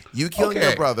definitively you killing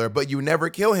your brother, but you never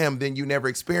kill him, then you never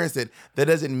experience it. That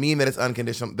doesn't mean that it's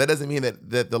unconditional. That doesn't mean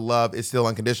that the love is still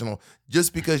unconditional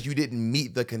just because you didn't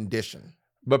meet the condition.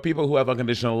 But people who have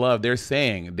unconditional love, they're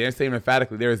saying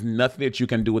emphatically, there is nothing that you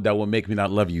can do that will make me not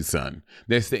love you, son.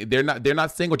 They're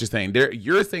not saying what you're saying.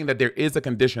 You're saying that there is a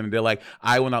condition, and they're like,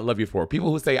 I will not love you for. People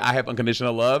who say I have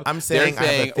unconditional love, I'm saying I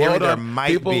have a theory there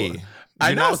might be.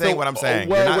 You're not saying what I'm saying.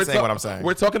 You're not saying what I'm saying.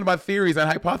 We're talking about theories and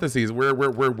hypotheses.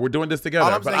 We're doing this together.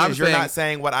 All I'm saying is you're not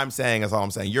saying what I'm saying. Is all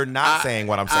I'm saying. You're not saying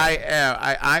what I'm saying.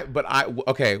 I am.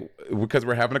 Okay, because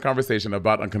we're having a conversation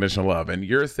about unconditional love, and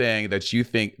you're saying that you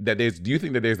think that do you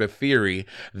think that there's a theory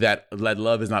that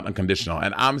love is not unconditional?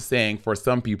 And I'm saying for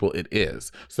some people it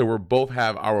is. So we both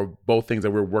have both things that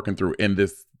we're working through in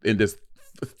this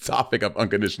topic of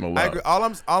unconditional love. I agree.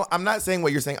 I'm not saying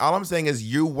what you're saying. All I'm saying is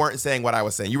you weren't saying what I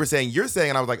was saying. You were saying you're saying,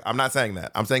 and I was like, I'm not saying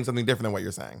that. I'm saying something different than what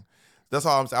you're saying. That's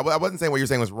all I'm saying. I wasn't saying what you're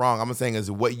saying was wrong. I'm saying is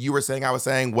what you were saying I was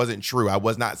saying wasn't true. I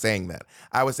was not saying that.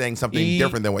 I was saying something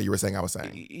different than what you were saying I was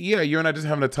saying. Yeah, you and I just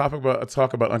having a talk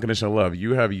about unconditional love.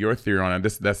 You have your theory on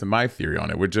it. That's my theory on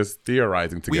it. We're just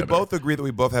theorizing together. We both agree that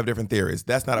we both have different theories.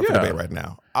 That's not up for debate right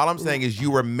now. All I'm saying is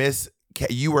you were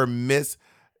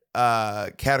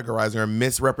categorizing or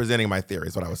misrepresenting my theory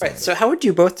is what I was saying. Right. So how would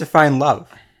you both define love?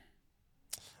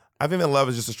 I think that love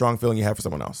is just a strong feeling you have for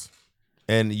someone else,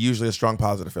 and usually a strong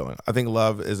positive feeling. I think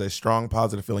love is a strong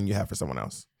positive feeling you have for someone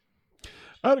else.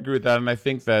 I'd agree with that, and I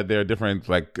think that there are different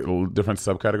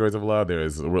subcategories of love. There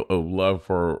is a love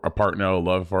for a partner, a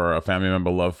love for a family member,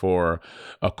 love for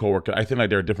a coworker. I think like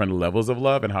there are different levels of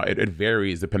love, and how it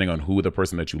varies depending on who the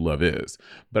person that you love is.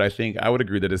 But I think I would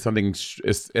agree that it's something.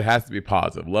 It has to be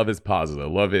positive. Love is positive.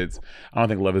 I don't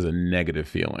think love is a negative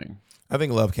feeling. I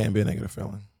think love can be a negative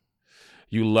feeling.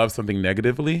 You love something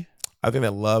negatively? I think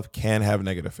that love can have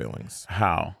negative feelings.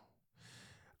 How?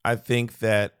 I think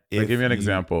that give me an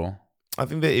example. I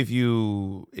think that if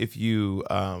you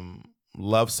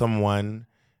love someone,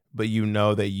 but you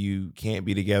know that you can't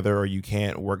be together or you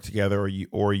can't work together,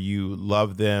 or you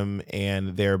love them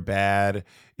and they're bad.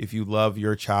 If you love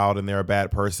your child and they're a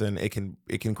bad person, it can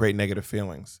create negative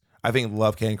feelings. I think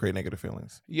love can create negative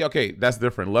feelings. Yeah, okay, that's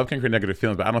different. Love can create negative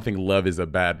feelings, but I don't think love is a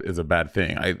bad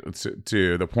thing.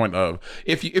 To the point of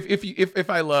if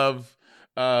I love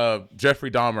Jeffrey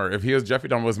Dahmer, if Jeffrey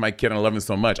Dahmer was my kid and I love him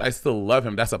so much, I still love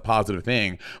him. That's a positive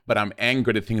thing. But I'm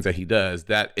angry at things that he does.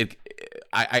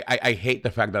 I hate the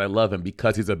fact that I love him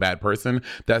because he's a bad person.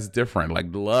 That's different. Like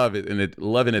love in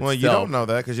itself. Well, you don't know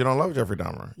that because you don't love Jeffrey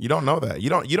Dahmer. You don't know that. You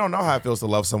don't know how it feels to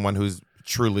love someone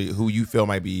who you feel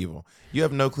might be evil. You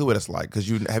have no clue what it's like because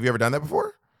have you ever done that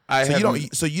before?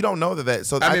 You don't know that.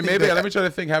 So I mean, maybe let me try to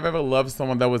think. Have I ever loved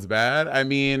someone that was bad? I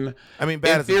mean,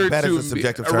 bad is a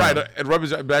subjective term, right? And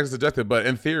bad is subjective, but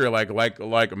in theory, like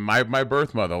my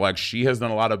birth mother, like she has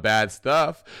done a lot of bad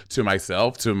stuff to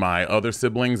myself, to my other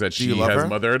siblings that she has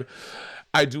mothered.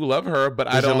 I do love her, but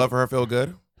I don't. Does your love for her feel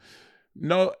good?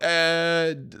 No,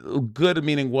 good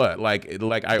meaning what?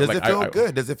 Does it feel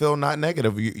good? Does it feel not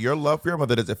negative? Your love for your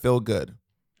mother, does it feel good?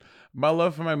 My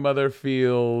love for my mother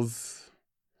feels.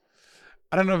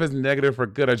 I don't know if it's negative or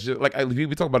good. I just we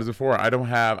talked about this before.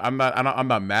 I'm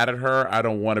not mad at her. I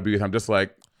don't want to be with him. Just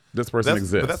like this person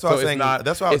exists. But that's what I was saying.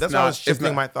 That's why I was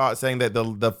shifting my thought, saying that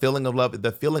the feeling of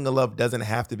love doesn't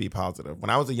have to be positive. When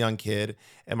I was a young kid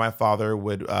and my father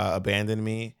would abandon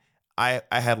me, I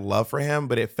had love for him,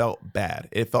 but it felt bad.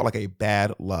 It felt like a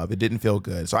bad love. It didn't feel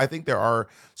good. So I think there are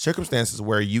circumstances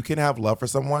where you can have love for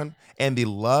someone and the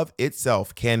love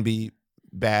itself can be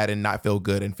bad and not feel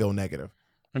good and feel negative.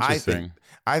 Interesting.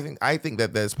 I think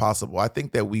that is possible. I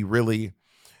think that we really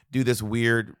do this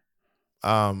weird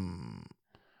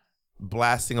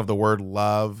blasting of the word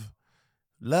love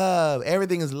Love.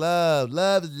 Everything is love.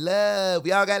 Love is love.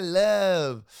 We all got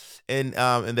love. And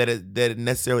that it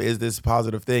necessarily is this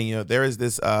positive thing. You know, there is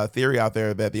this theory out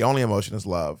there that the only emotion is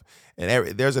love.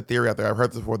 And there's a theory out there, I've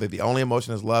heard this before, that the only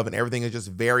emotion is love and everything is just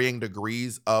varying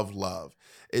degrees of love.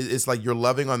 It's like you're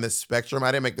loving on this spectrum.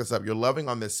 I didn't make this up. You're loving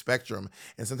on this spectrum.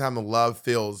 And sometimes the love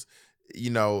feels,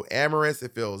 amorous.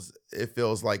 It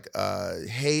feels like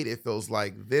hate. It feels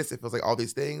like this. It feels like all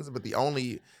these things. But the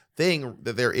only thing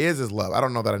that there is love. I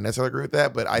don't know that I necessarily agree with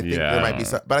that, but I think there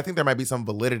might be some, some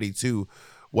validity to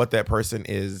what that person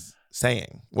is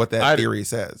saying, what that theory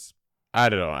says. I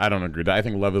don't know. I don't agree. I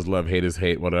think love is love, hate is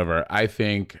hate, whatever. I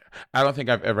don't think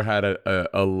I've ever had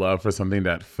a love for something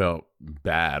that felt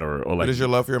bad or like. But does your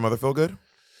love for your mother feel good?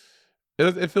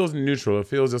 It feels neutral. It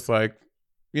feels just like,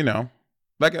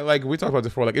 like we talked about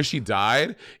before. Like if she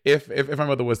died, if my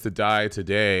mother was to die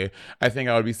today, I think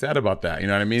I would be sad about that. You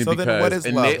know what I mean? So because then what is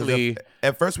innately, love?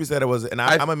 At first we said it was, and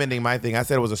I'm amending my thing. I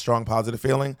said it was a strong positive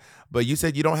feeling, but you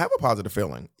said you don't have a positive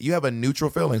feeling. You have a neutral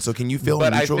feeling. So can you feel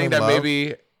neutral in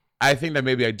love? I think that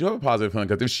maybe I do have a positive feeling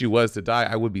because if she was to die,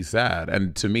 I would be sad,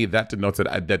 and to me, that denotes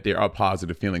that there are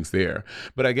positive feelings there.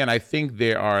 But again, I think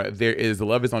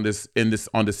love is on this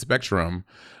spectrum,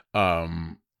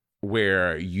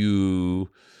 where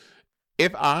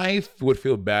if I would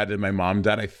feel bad that my mom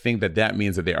died, I think that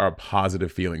means that there are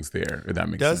positive feelings there. If that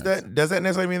makes sense. Does that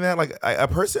necessarily mean that like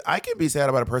I can be sad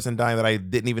about a person dying that I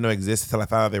didn't even know existed until I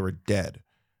found out they were dead?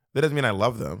 That doesn't mean I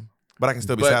love them. But I can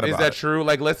still be sad about it. Is that true?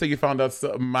 Like, let's say you found out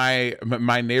my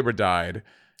neighbor died.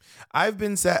 I've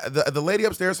been sad. The lady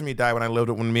upstairs from me died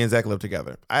when me and Zach lived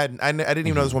together. I didn't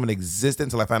even know this woman existed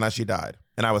until I found out she died,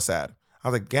 and I was sad. I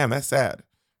was like, damn, that's sad.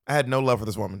 I had no love for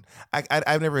this woman.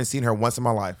 I've never even seen her once in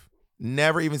my life.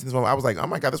 Never even seen this woman. I was like, oh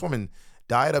my God, this woman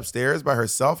died upstairs by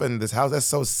herself in this house. That's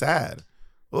so sad.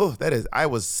 Oh, that is. I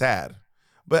was sad.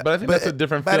 But I think that's a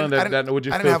different feeling that would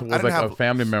you feel was like a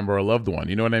family member or a loved one.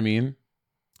 You know what I mean?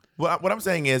 Well, what I'm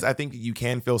saying is, I think you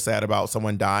can feel sad about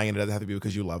someone dying, and it doesn't have to be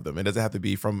because you love them. It doesn't have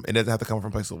to come from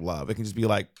a place of love. It can just be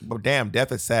like, well, damn,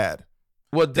 death is sad.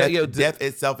 Well, death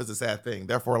itself is a sad thing.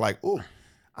 Therefore, like, ooh,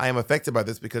 I am affected by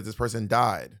this because this person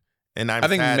died, and I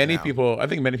think many people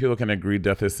can agree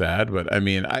death is sad, but I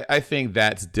mean, I think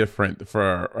that's different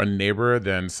for a neighbor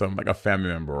than some like a family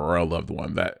member or a loved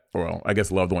one. I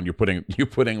guess loved one, you're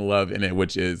putting love in it,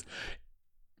 which is.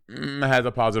 Has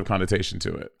a positive connotation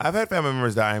to it. I've had family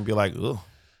members die and be like, ugh,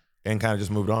 and kind of just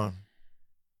moved on.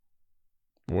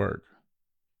 Work.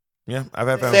 Yeah, I've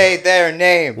had family. Say their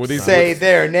name.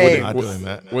 Their name. Not doing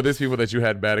that. Were these people that you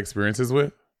had bad experiences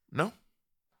with? No.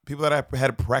 People that I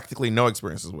had practically no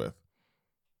experiences with.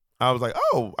 I was like,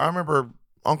 oh, I remember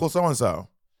Uncle so-and-so.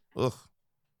 Ugh.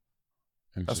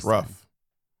 That's rough.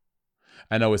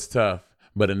 I know it's tough,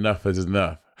 but enough is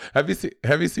enough. Have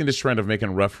you seen this trend of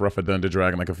making rougher than the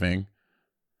dragon like a thing?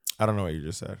 I don't know what you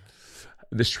just said.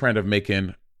 This trend of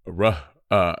making what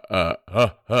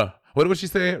would she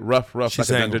say? Rough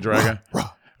She's like a Dungeon Dragon.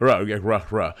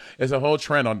 Rough. It's a whole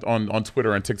trend on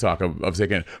Twitter and TikTok of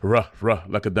taking rough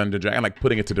like a Dungeon Dragon, like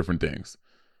putting it to different things.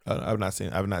 I've not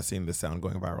seen this sound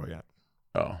going viral yet.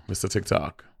 Oh, Mr.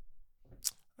 TikTok.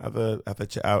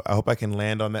 I hope I can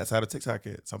land on that side of TikTok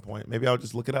at some point. Maybe I'll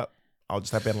just look it up. I'll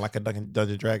just type in like a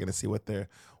Dungeon Dragon and see what the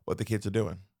kids are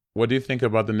doing. What do you think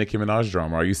about the Nicki Minaj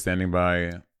drama? Are you standing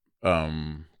by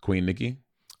Queen Nicki?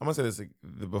 I'm gonna say this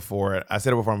before. I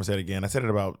said it before. I'm gonna say it again. I said it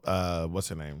about what's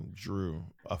her name, Drew,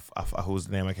 whose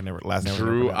name I can never last name.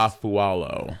 Drew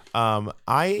Afualo.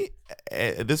 I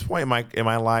at this point in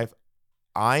my life,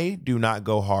 I do not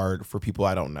go hard for people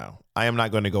I don't know. I am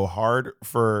not going to go hard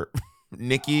for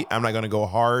Nicki. I'm not going to go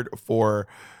hard for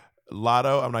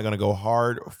Lotto. I'm not going to go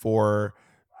hard for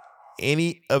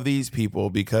any of these people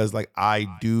because like I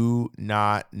do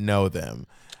not know them.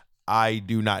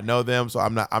 So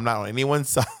I'm not on anyone's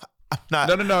side. I'm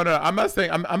not. No. I'm not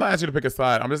saying. I'm not asking you to pick a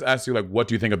side. I'm just asking you like, what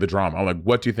do you think of the drama? I'm like,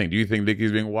 what do you think? Do you think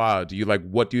Nicki's being wild? Do you like?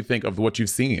 What do you think of what you've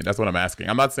seen? That's what I'm asking.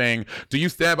 I'm not saying. Do you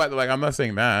stand by? Like, I'm not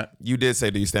saying that. You did say,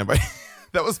 do you stand by?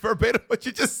 That was verbatim what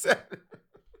you just said.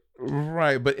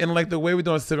 Right, but in like the way we're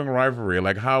doing sibling rivalry,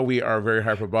 like how we are very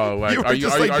hyperbolic. Like, are you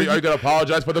gonna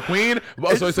apologize for the queen?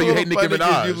 So you hate Nicki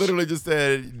Minaj? You literally just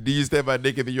said, "Do you stand by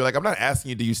Nicki?" And you're like, "I'm not asking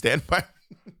you. Do you stand by?"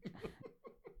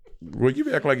 Well,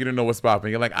 you act like you didn't know what's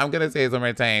popping. You're like, I'm gonna say it one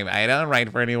more time. I don't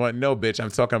write for anyone. No, bitch. I'm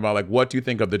talking about like, what do you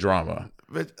think of the drama?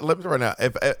 Bitch, let me right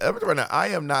now. I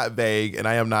am not vague and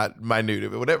I am not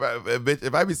minute. Whatever, bitch.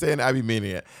 If I be saying it, I be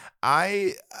meaning it.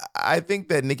 I think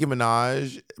that Nicki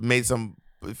Minaj made some.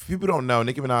 If people don't know,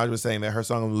 Nicki Minaj was saying that her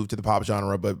song moved to the pop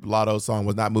genre, but Lotto's song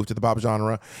was not moved to the pop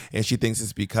genre, and she thinks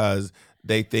it's because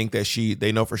they think that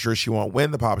they know for sure she won't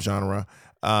win the pop genre,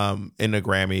 in a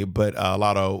Grammy, but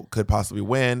Lotto could possibly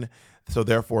win. So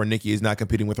therefore, Nicki is not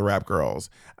competing with the rap girls.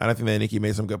 And I think that Nicki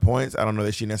made some good points. I don't know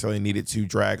that she necessarily needed to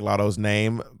drag Lotto's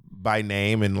name by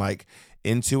name and like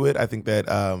into it. I think that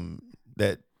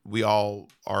that we all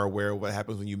are aware of what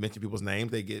happens when you mention people's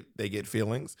names. They get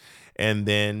feelings, and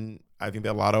then I think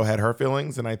that Lotto had her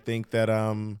feelings, and I think that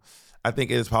I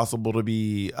think it is possible to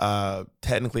be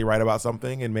technically right about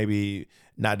something and maybe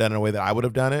not done in a way that I would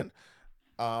have done it.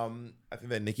 I think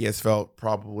that Nicki has felt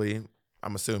probably,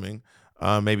 I'm assuming,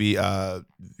 maybe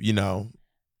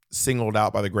singled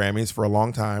out by the Grammys for a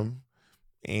long time,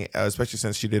 especially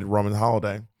since she did Roman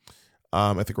Holiday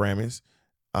at the Grammys.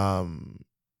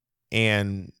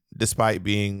 And despite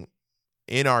being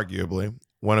inarguably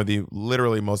one of the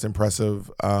literally most impressive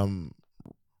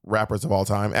rappers of all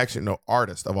time, actually no,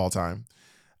 artist of all time,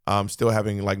 still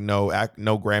having like no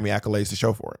Grammy accolades to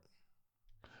show for it.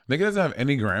 Nicki doesn't have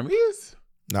any Grammys?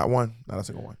 Not one, not a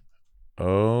single one.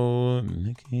 Oh,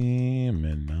 Nicki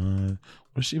Minaj.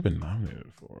 What's she been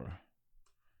nominated for?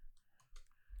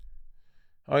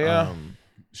 Oh yeah.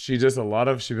 She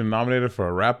been nominated for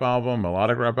a rap album,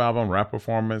 melodic rap album, rap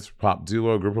performance, pop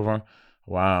duo, group performance.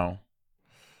 Wow.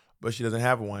 But she doesn't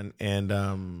have one, and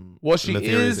well, she is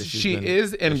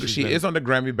on the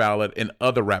Grammy ballot in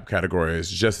other rap categories,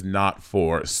 just not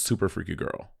for Super Freaky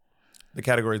Girl. The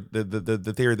category,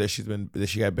 the theory that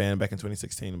she got banned back in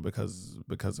 2016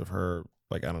 because of her,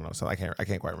 like, I don't know, so I can't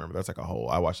quite remember. That's like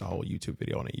I watched a whole YouTube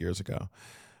video on it years ago,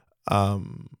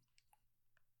 and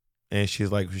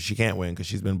she's like, she can't win because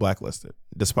she's been blacklisted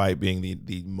despite being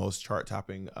the most chart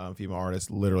topping female artist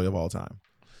literally of all time.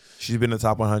 She's been in the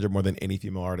top 100 more than any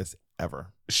female artist ever.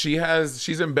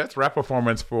 She's in best rap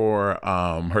performance for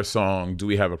her song "Do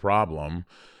We Have a Problem,"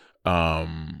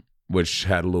 which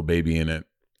had a little baby in it.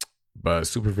 But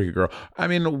Super Freaky Girl. I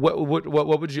mean, what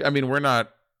would you? I mean, we're not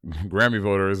Grammy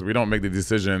voters. We don't make the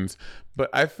decisions.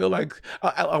 But I feel like,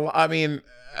 I mean,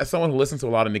 as someone who listens to a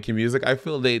lot of Nicki music, I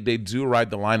feel they do ride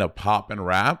the line of pop and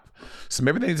rap. So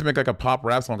maybe they need to make like a pop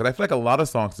rap song. Because I feel like a lot of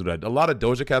songs do that. A lot of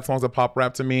Doja Cat songs are pop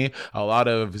rap to me. A lot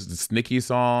of Nicki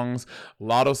songs.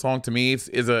 Lotto song to me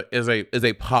is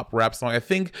a pop rap song. I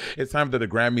think it's time that the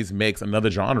Grammys makes another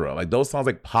genre. Like those songs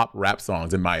like pop rap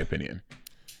songs, in my opinion.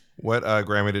 What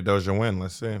Grammy did Doja win?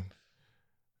 Let's see.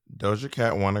 Doja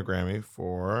Cat won a Grammy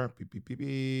for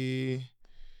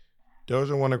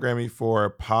Doja won a Grammy for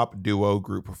pop duo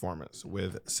group performance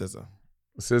with SZA.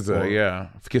 SZA, yeah.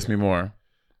 Kiss Me More.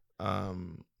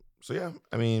 So yeah,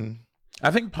 I mean, I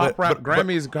think pop rap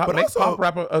Grammys makes pop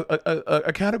rap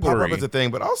a category. Pop rap is a thing,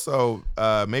 but also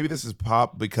maybe this is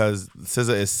pop because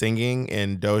SZA is singing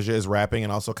and Doja is rapping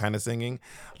and also kind of singing.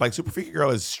 Like Super Freaky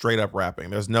Girl is straight up rapping.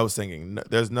 There's no singing.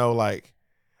 There's no like.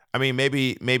 I mean,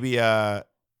 maybe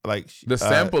like the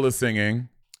sample is singing.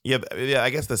 Yeah.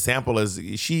 I guess the sample is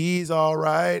 "She's All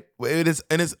Right." It is,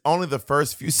 and it's only the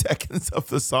first few seconds of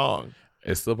the song.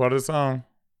 It's still part of the song.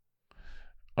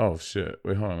 Oh shit!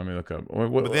 Wait, hold on. Let me look up.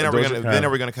 But then are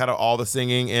we gonna cut out all the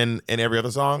singing in every other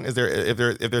song? Is there if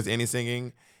there's any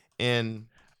singing in?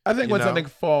 I think when something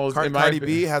falls, Cardi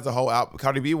B has a whole album.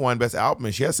 Cardi B won best album,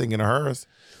 and she has singing to hers.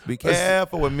 Be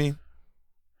careful with me.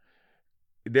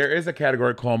 There is a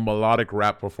category called melodic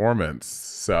rap performance.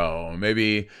 So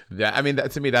maybe that. I mean,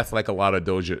 that, to me, that's like a lot of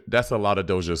Doja. That's a lot of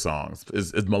Doja songs.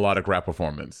 Is melodic rap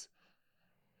performance.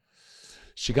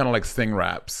 She kind of like sing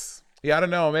raps. Yeah, I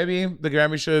don't know. Maybe the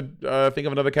Grammy should think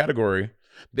of another category.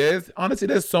 There's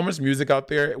so much music out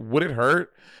there. Would it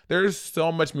hurt? There's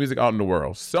so much music out in the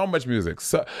world. So much music.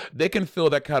 So they can fill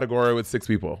that category with 6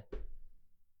 people.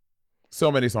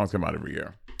 So many songs come out every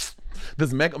year.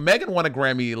 Does Megan won a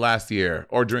Grammy last year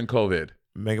or during COVID?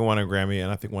 Megan won a Grammy,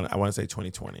 and I think I want to say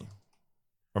 2020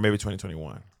 or maybe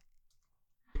 2021.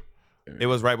 It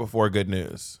was right before Good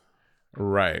News.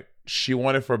 Right. She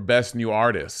won it for Best New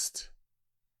Artist.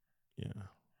 Yeah.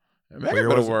 Megan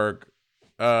better work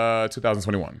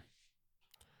 2021.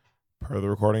 Per the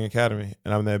Recording Academy.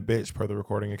 And I'm that bitch per the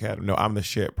Recording Academy. No, I'm the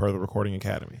shit per the Recording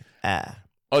Academy.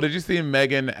 Oh, did you see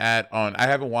Megan I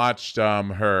haven't watched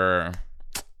her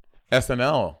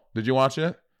SNL. Did you watch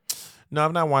it? No,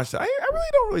 I've not watched it. I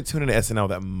don't really tune into SNL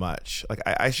that much. Like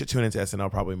I should tune into SNL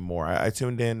probably more. I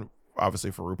tuned in obviously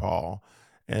for RuPaul.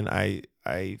 And I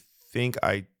think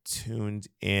I tuned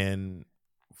in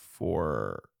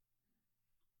for...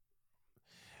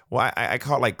 Well, I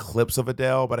caught like clips of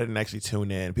Adele, but I didn't actually tune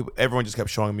in. Everyone just kept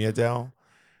showing me Adele.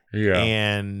 Yeah.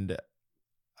 And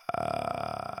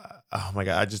oh my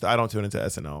God, I don't tune into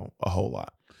SNL a whole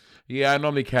lot. Yeah, I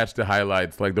normally catch the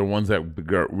highlights, like the ones that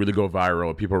really go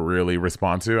viral, people really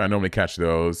respond to. I normally catch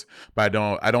those, but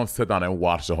I don't sit down and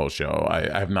watch the whole show.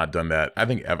 I have not done that. I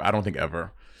don't think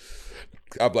ever.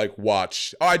 I've like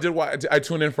watched. Oh, I did watch. I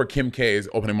tuned in for Kim K's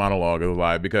opening monologue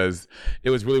live because it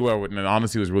was really well written and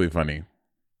honestly it was really funny.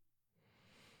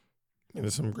 Yeah,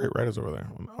 there's some great writers over there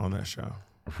on that show.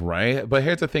 Right, but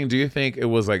here's the thing: do you think it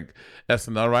was like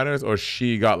SNL writers, or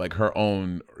she got like her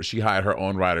own? She hired her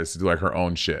own writers to do like her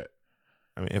own shit.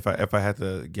 I mean, if I had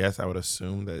to guess, I would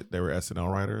assume that they were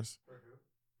SNL writers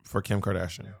for Kim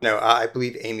Kardashian. No, I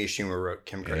believe Amy Schumer wrote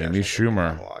Kim Kardashian. Amy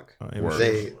Schumer.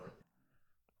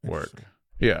 Work.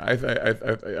 Yeah,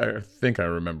 I think I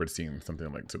remembered seeing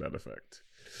something like to that effect.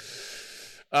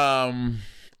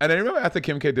 And I remember after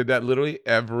Kim K did that, literally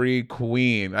every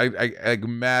queen, I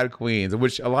mad queens,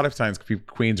 which a lot of times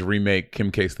queens remake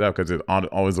Kim K stuff because it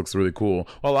always looks really cool.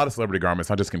 Well, a lot of celebrity garments,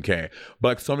 not just Kim K, but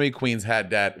like so many queens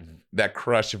had that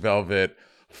crushed velvet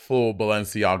full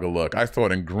Balenciaga look. I saw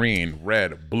it in green,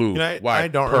 red, blue, white, I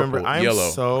don't purple, remember.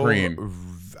 yellow, green.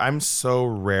 I'm so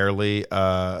rarely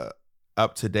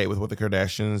up to date with what the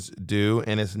Kardashians do,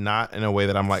 and it's not in a way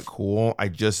that I'm like cool. I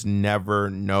just never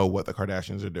know what the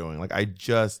Kardashians are doing. Like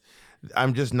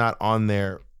I'm just not on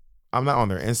their. I'm not on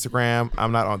their Instagram.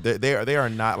 I'm not on. They are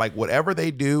not like whatever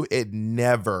they do. It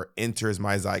never enters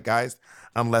my zeitgeist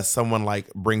unless someone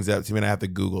like brings it up to me and I have to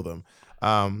Google them. But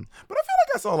I feel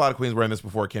like I saw a lot of queens wearing this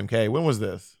before Kim K. When was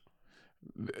this?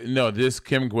 No, this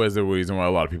Kim was the reason why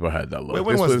a lot of people had that look. Wait,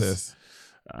 when was this?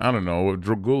 I don't know.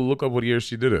 Google, look up what year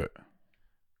she did it.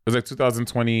 It was like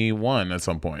 2021 at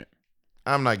some point.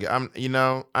 I'm not going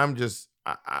to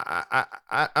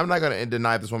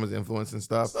deny this woman's influence and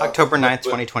stuff. October 9th,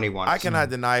 2021. I cannot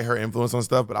deny her influence on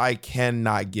stuff, but I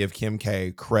cannot give Kim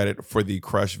K credit for the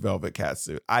crushed velvet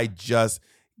catsuit. I just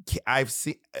can't.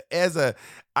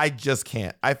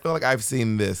 I feel like I've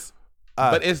seen this.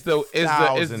 But it's the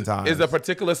times.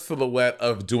 particular silhouette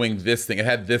of doing this thing. It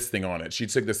had this thing on it. She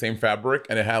took the same fabric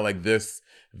and it had like this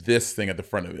thing at the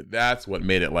front of it. That's what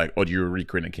made it like, oh, you're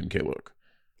recreating a Kim K look.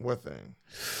 What thing?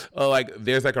 Like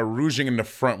there's like a rouging in the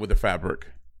front with the fabric.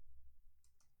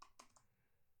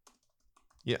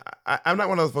 Yeah, I'm not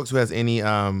one of those folks who has any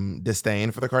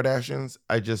disdain for the Kardashians.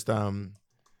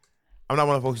 I'm not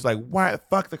one of those folks who's like, why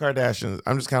fuck the Kardashians?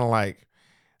 I'm just kind of like,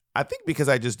 I think because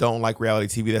I just don't like reality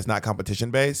TV that's not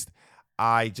competition based.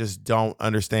 I just don't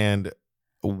understand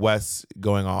what's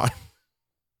going on.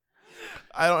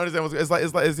 I don't understand what's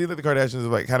it's either the Kardashians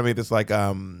have like kind of made this like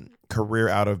career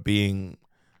out of being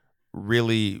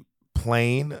really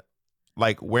plain,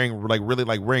 like wearing like really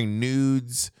like wearing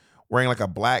nudes, wearing like a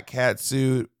black cat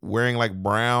suit, wearing like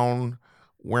brown,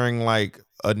 wearing like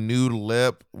a nude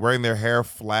lip, wearing their hair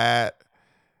flat,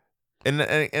 and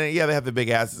yeah, they have the big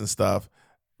asses and stuff,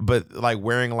 but like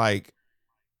wearing like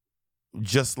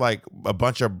just like a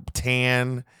bunch of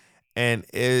tan, and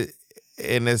it's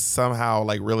somehow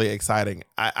like really exciting.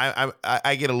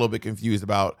 I get a little bit confused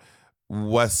about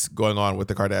what's going on with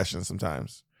the Kardashians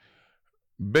sometimes.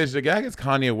 Bitch, the guy gets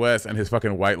Kanye West and his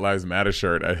fucking White Lives Matter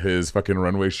shirt at his fucking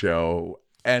runway show,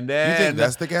 and then you think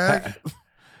that's the guy?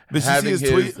 Did you see his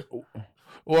tweet?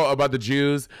 Well, about the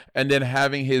Jews, and then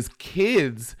having his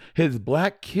kids, his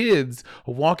black kids,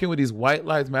 walking with these White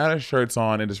Lives Matter shirts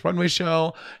on in this runway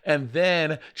show, and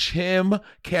then Kim,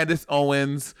 Candace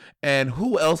Owens, and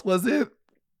who else was it?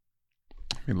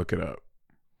 Let me look it up.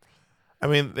 I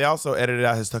mean, they also edited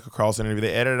out his Tucker Carlson interview.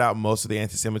 They edited out most of the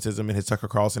anti-Semitism in his Tucker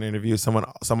Carlson interview. Someone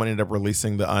ended up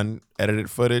releasing the unedited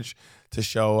footage to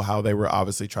show how they were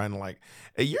obviously trying to like.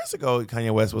 Years ago,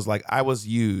 Kanye West was like, "I was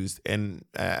used," and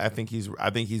I think he's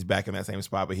back in that same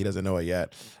spot, but he doesn't know it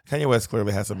yet. Kanye West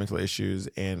clearly has some mental issues,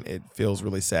 and it feels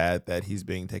really sad that he's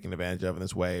being taken advantage of in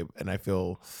this way. And I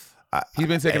feel he's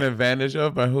been taken advantage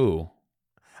of by who?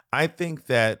 I think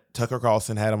that Tucker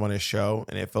Carlson had him on his show,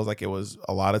 and it feels like it was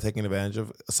a lot of taking advantage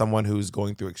of someone who's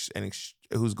going through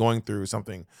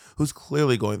something, who's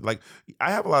clearly going like.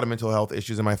 I have a lot of mental health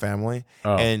issues in my family,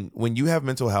 and when you have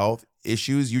mental health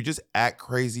issues, you just act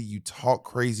crazy, you talk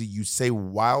crazy, you say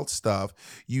wild stuff,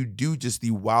 you do just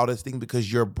the wildest thing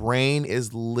because your brain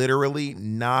is literally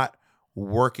not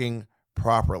working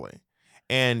properly.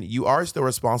 And you are still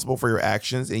responsible for your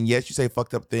actions. And yes, you say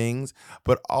fucked up things,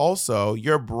 but also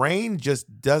your brain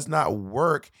just does not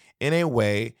work in a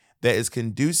way that is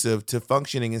conducive to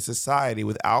functioning in society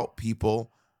without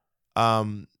people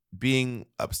being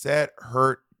upset,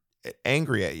 hurt,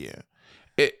 angry at you.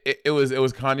 It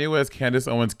was Kanye West, Candace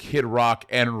Owens, Kid Rock,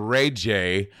 and Ray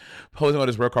J posing on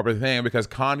this red carpet thing because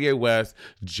Kanye West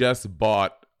just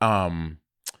bought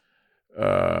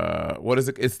what is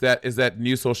it? It's that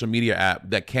new social media app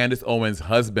that Candace Owens'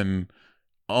 husband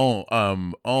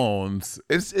owns.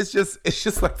 It's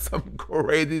just like some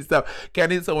crazy stuff.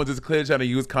 Candace Owens is clearly trying to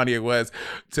use Kanye West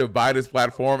to buy this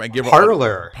platform and give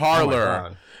Parler.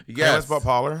 Parler. Oh Yes, Kanye West bought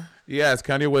Parler? Yes,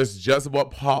 Kanye West just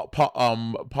bought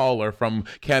Parler from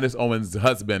Candace Owens'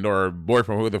 husband or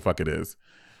boyfriend, who the fuck it is.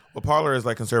 Well, Parler is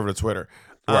like conservative Twitter.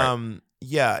 Right.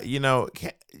 Yeah,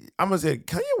 I'm gonna say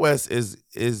Kanye West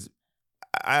is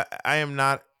I am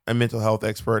not a mental health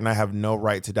expert and I have no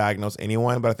right to diagnose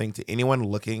anyone, but I think to anyone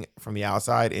looking from the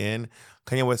outside in,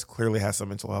 Kanye West clearly has some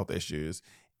mental health issues.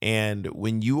 And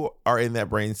when you are in that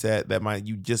brain set,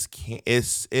 you just can't.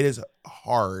 It is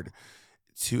hard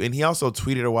to. And he also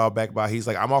tweeted a while back about he's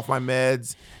like, I'm off my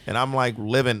meds and I'm like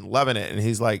loving it. And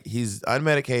he's like, he's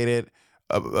unmedicated,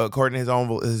 according to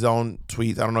his own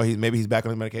tweets. I don't know. Maybe he's back on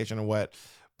his medication or what.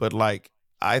 But like,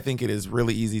 I think it is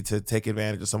really easy to take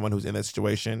advantage of someone who's in that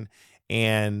situation.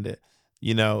 And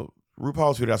RuPaul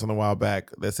tweeted out something a while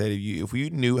back that said, if we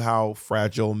knew how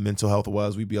fragile mental health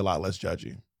was, we'd be a lot less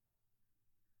judgy.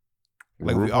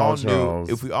 Like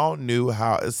if we all knew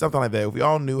how, it's something like that. If we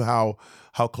all knew how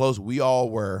close we all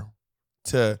were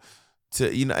to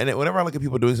and whenever I look at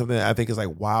people doing something that I think is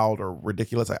like wild or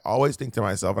ridiculous, I always think to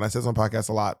myself, and I said this on podcasts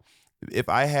a lot, if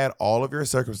I had all of your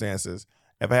circumstances,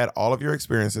 if I had all of your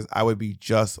experiences, I would be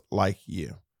just like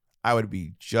you. I would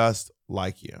be just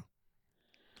like you.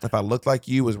 If I looked like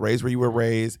you, was raised where you were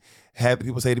raised, had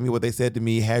people say to me what they said to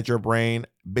me, had your brain,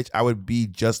 bitch, I would be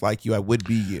just like you. I would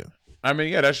be you. I mean,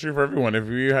 yeah, that's true for everyone. If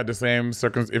you had the same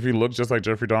if you looked just like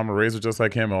Jeffrey Dahmer, raised just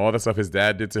like him, and all the stuff his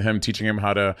dad did to him, teaching him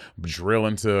how to drill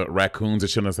into raccoons and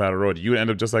shit on the side of the road, you would end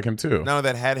up just like him too. No,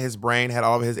 that had his brain, had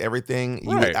all of his everything.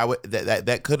 Right.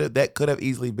 That could have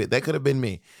easily been, that could have been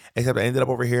me. Except I ended up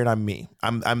over here and I'm me.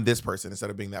 I'm this person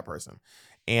instead of being that person.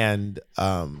 And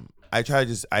I try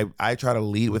to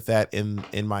lead with that in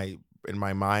my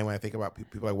mind when I think about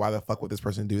people like, why the fuck would this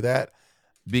person do that?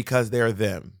 Because they're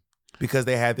them. Because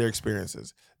they had their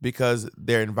experiences, because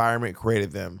their environment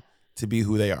created them to be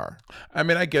who they are. I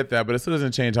mean, I get that, but it still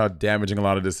doesn't change how damaging a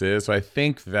lot of this is. So I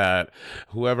think that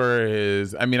whoever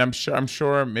is, I mean, I'm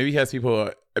sure maybe he has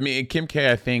people. I mean, Kim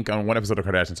K, I think on one episode of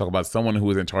Kardashian talk about someone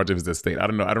who is in charge of his estate. I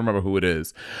don't know. I don't remember who it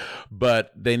is,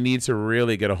 but they need to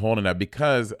really get a hold of that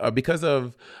because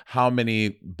of how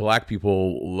many Black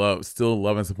people still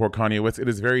love and support Kanye West. It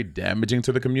is very damaging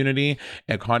to the community.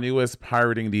 And Kanye West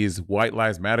pirating these White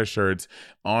Lives Matter shirts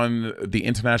on the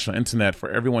international internet for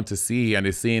everyone to see, and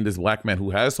is seeing this Black man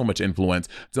who has so much influence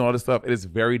doing all this stuff. It is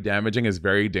very damaging. It's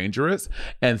very dangerous,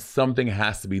 and something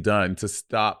has to be done to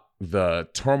stop the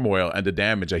turmoil and the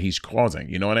damage that he's causing.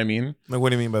 You know what I mean? Like, what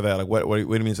do you mean by that? Like, what do you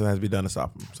mean something has to be done to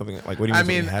stop him? Something like, what do you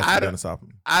mean something has to be done to stop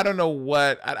him? I don't know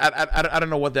what I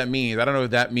don't know what that means. I don't know if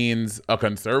that means a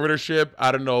conservatorship.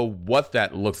 I don't know what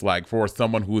that looks like for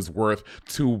someone who's worth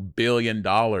 $2 billion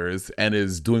and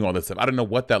is doing all this stuff. I don't know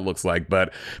what that looks like,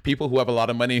 but people who have a lot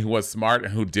of money, who are smart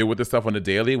and who deal with this stuff on the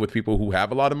daily with people who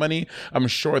have a lot of money, I'm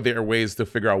sure there are ways to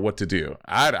figure out what to do.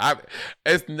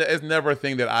 It's never a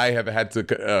thing that I have had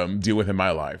to deal with in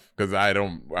my life, because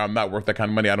I'm not worth that kind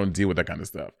of money. I don't deal with that kind of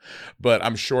stuff, but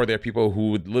I'm sure there are people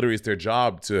who literally it's their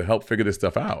job to help figure this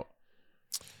stuff out.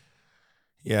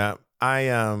 Yeah,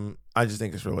 I just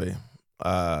think it's really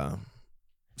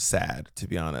sad, to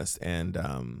be honest, and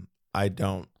I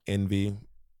don't envy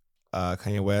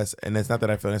Kanye West, and it's not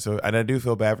that I feel so, and I do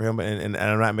feel bad for him, and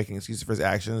I'm not making excuses for his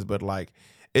actions, but like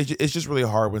it's just really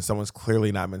hard when someone's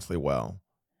clearly not mentally well.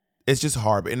 It's just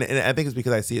hard. And I think it's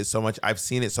because I see it so much. I've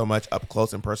seen it so much up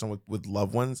close and personal with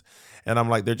loved ones. And I'm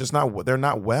like, they're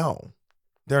not well.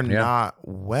 They're not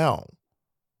well.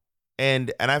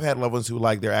 And I've had loved ones who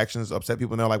like their actions upset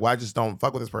people. And they're like, well, I just don't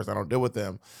fuck with this person. I don't deal with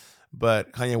them.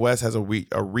 But Kanye West has a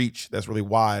reach that's really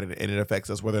wide, and it affects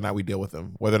us whether or not we deal with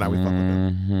them, whether or not we fuck with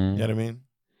them. You know what I mean?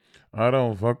 I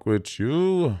don't fuck with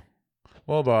you.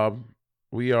 Well, Bob,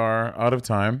 we are out of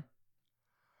time.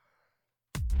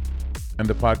 And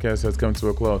the podcast has come to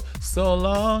a close. So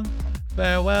long,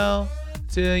 farewell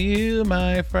to you,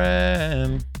 my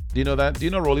friend. Do you know that? Do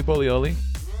you know Roly Poly Oly?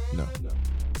 No.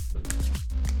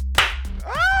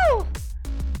 Oh!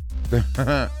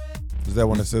 Is that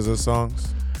one of SZA's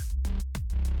songs?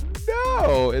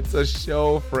 No, it's a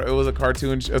show it was a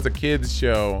cartoon, it's a kid's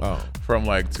show from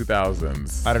like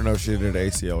 2000s. I don't know if she did an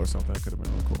ACL or something. That could have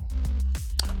been really cool.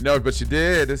 No, but she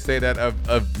did say that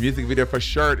a music video for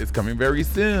Shirt is coming very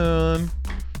soon.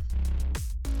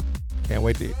 Can't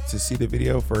wait to see the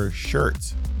video for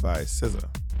Shirt by SZA.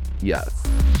 Yes.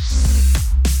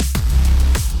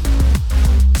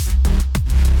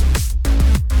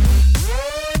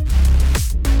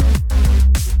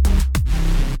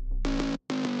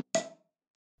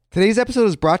 Today's episode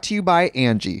is brought to you by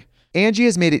Angie. Angie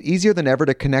has made it easier than ever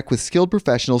to connect with skilled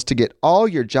professionals to get all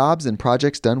your jobs and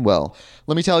projects done well.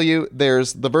 Let me tell you,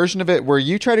 there's the version of it where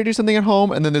you try to do something at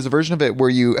home, and then there's a version of it where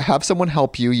you have someone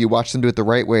help you, you watch them do it the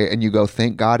right way, and you go,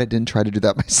 thank God I didn't try to do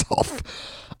that myself.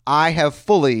 I have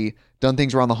fully done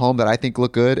things around the home that I think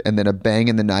look good, and then a bang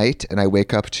in the night, and I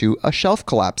wake up to a shelf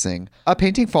collapsing, a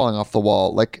painting falling off the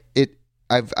wall.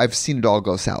 I've seen it all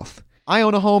go south. I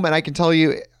own a home, and I can tell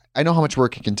you, I know how much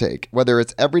work it can take. Whether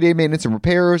it's everyday maintenance and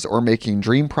repairs or making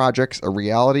dream projects a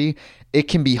reality, it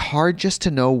can be hard just to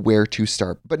know where to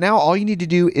start. But now all you need to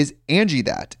do is Angie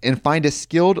that and find a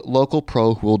skilled local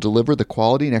pro who will deliver the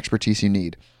quality and expertise you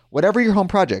need. Whatever your home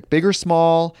project, big or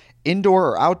small,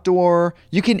 indoor or outdoor,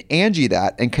 you can Angie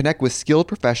that and connect with skilled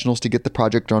professionals to get the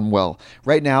project done well.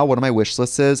 Right now, one of my wish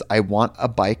lists is I want a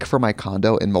bike for my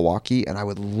condo in Milwaukee, and I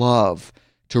would love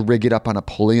to rig it up on a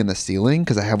pulley in the ceiling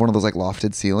because I have one of those like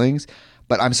lofted ceilings,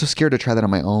 but I'm so scared to try that on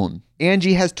my own.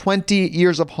 Angie has 20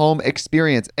 years of home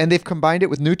experience, and they've combined it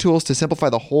with new tools to simplify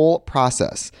the whole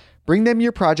process. Bring them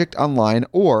your project online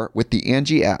or with the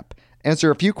Angie app.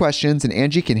 Answer a few questions and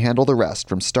Angie can handle the rest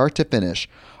from start to finish,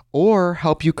 or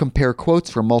help you compare quotes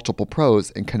from multiple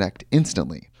pros and connect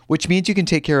instantly, which means you can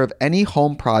take care of any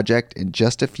home project in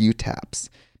just a few taps.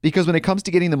 Because when it comes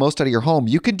to getting the most out of your home,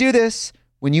 you can do this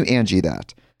when you Angie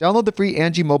that. Download the free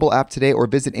Angie mobile app today or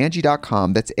visit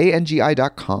Angie.com. That's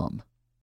ANGI.com.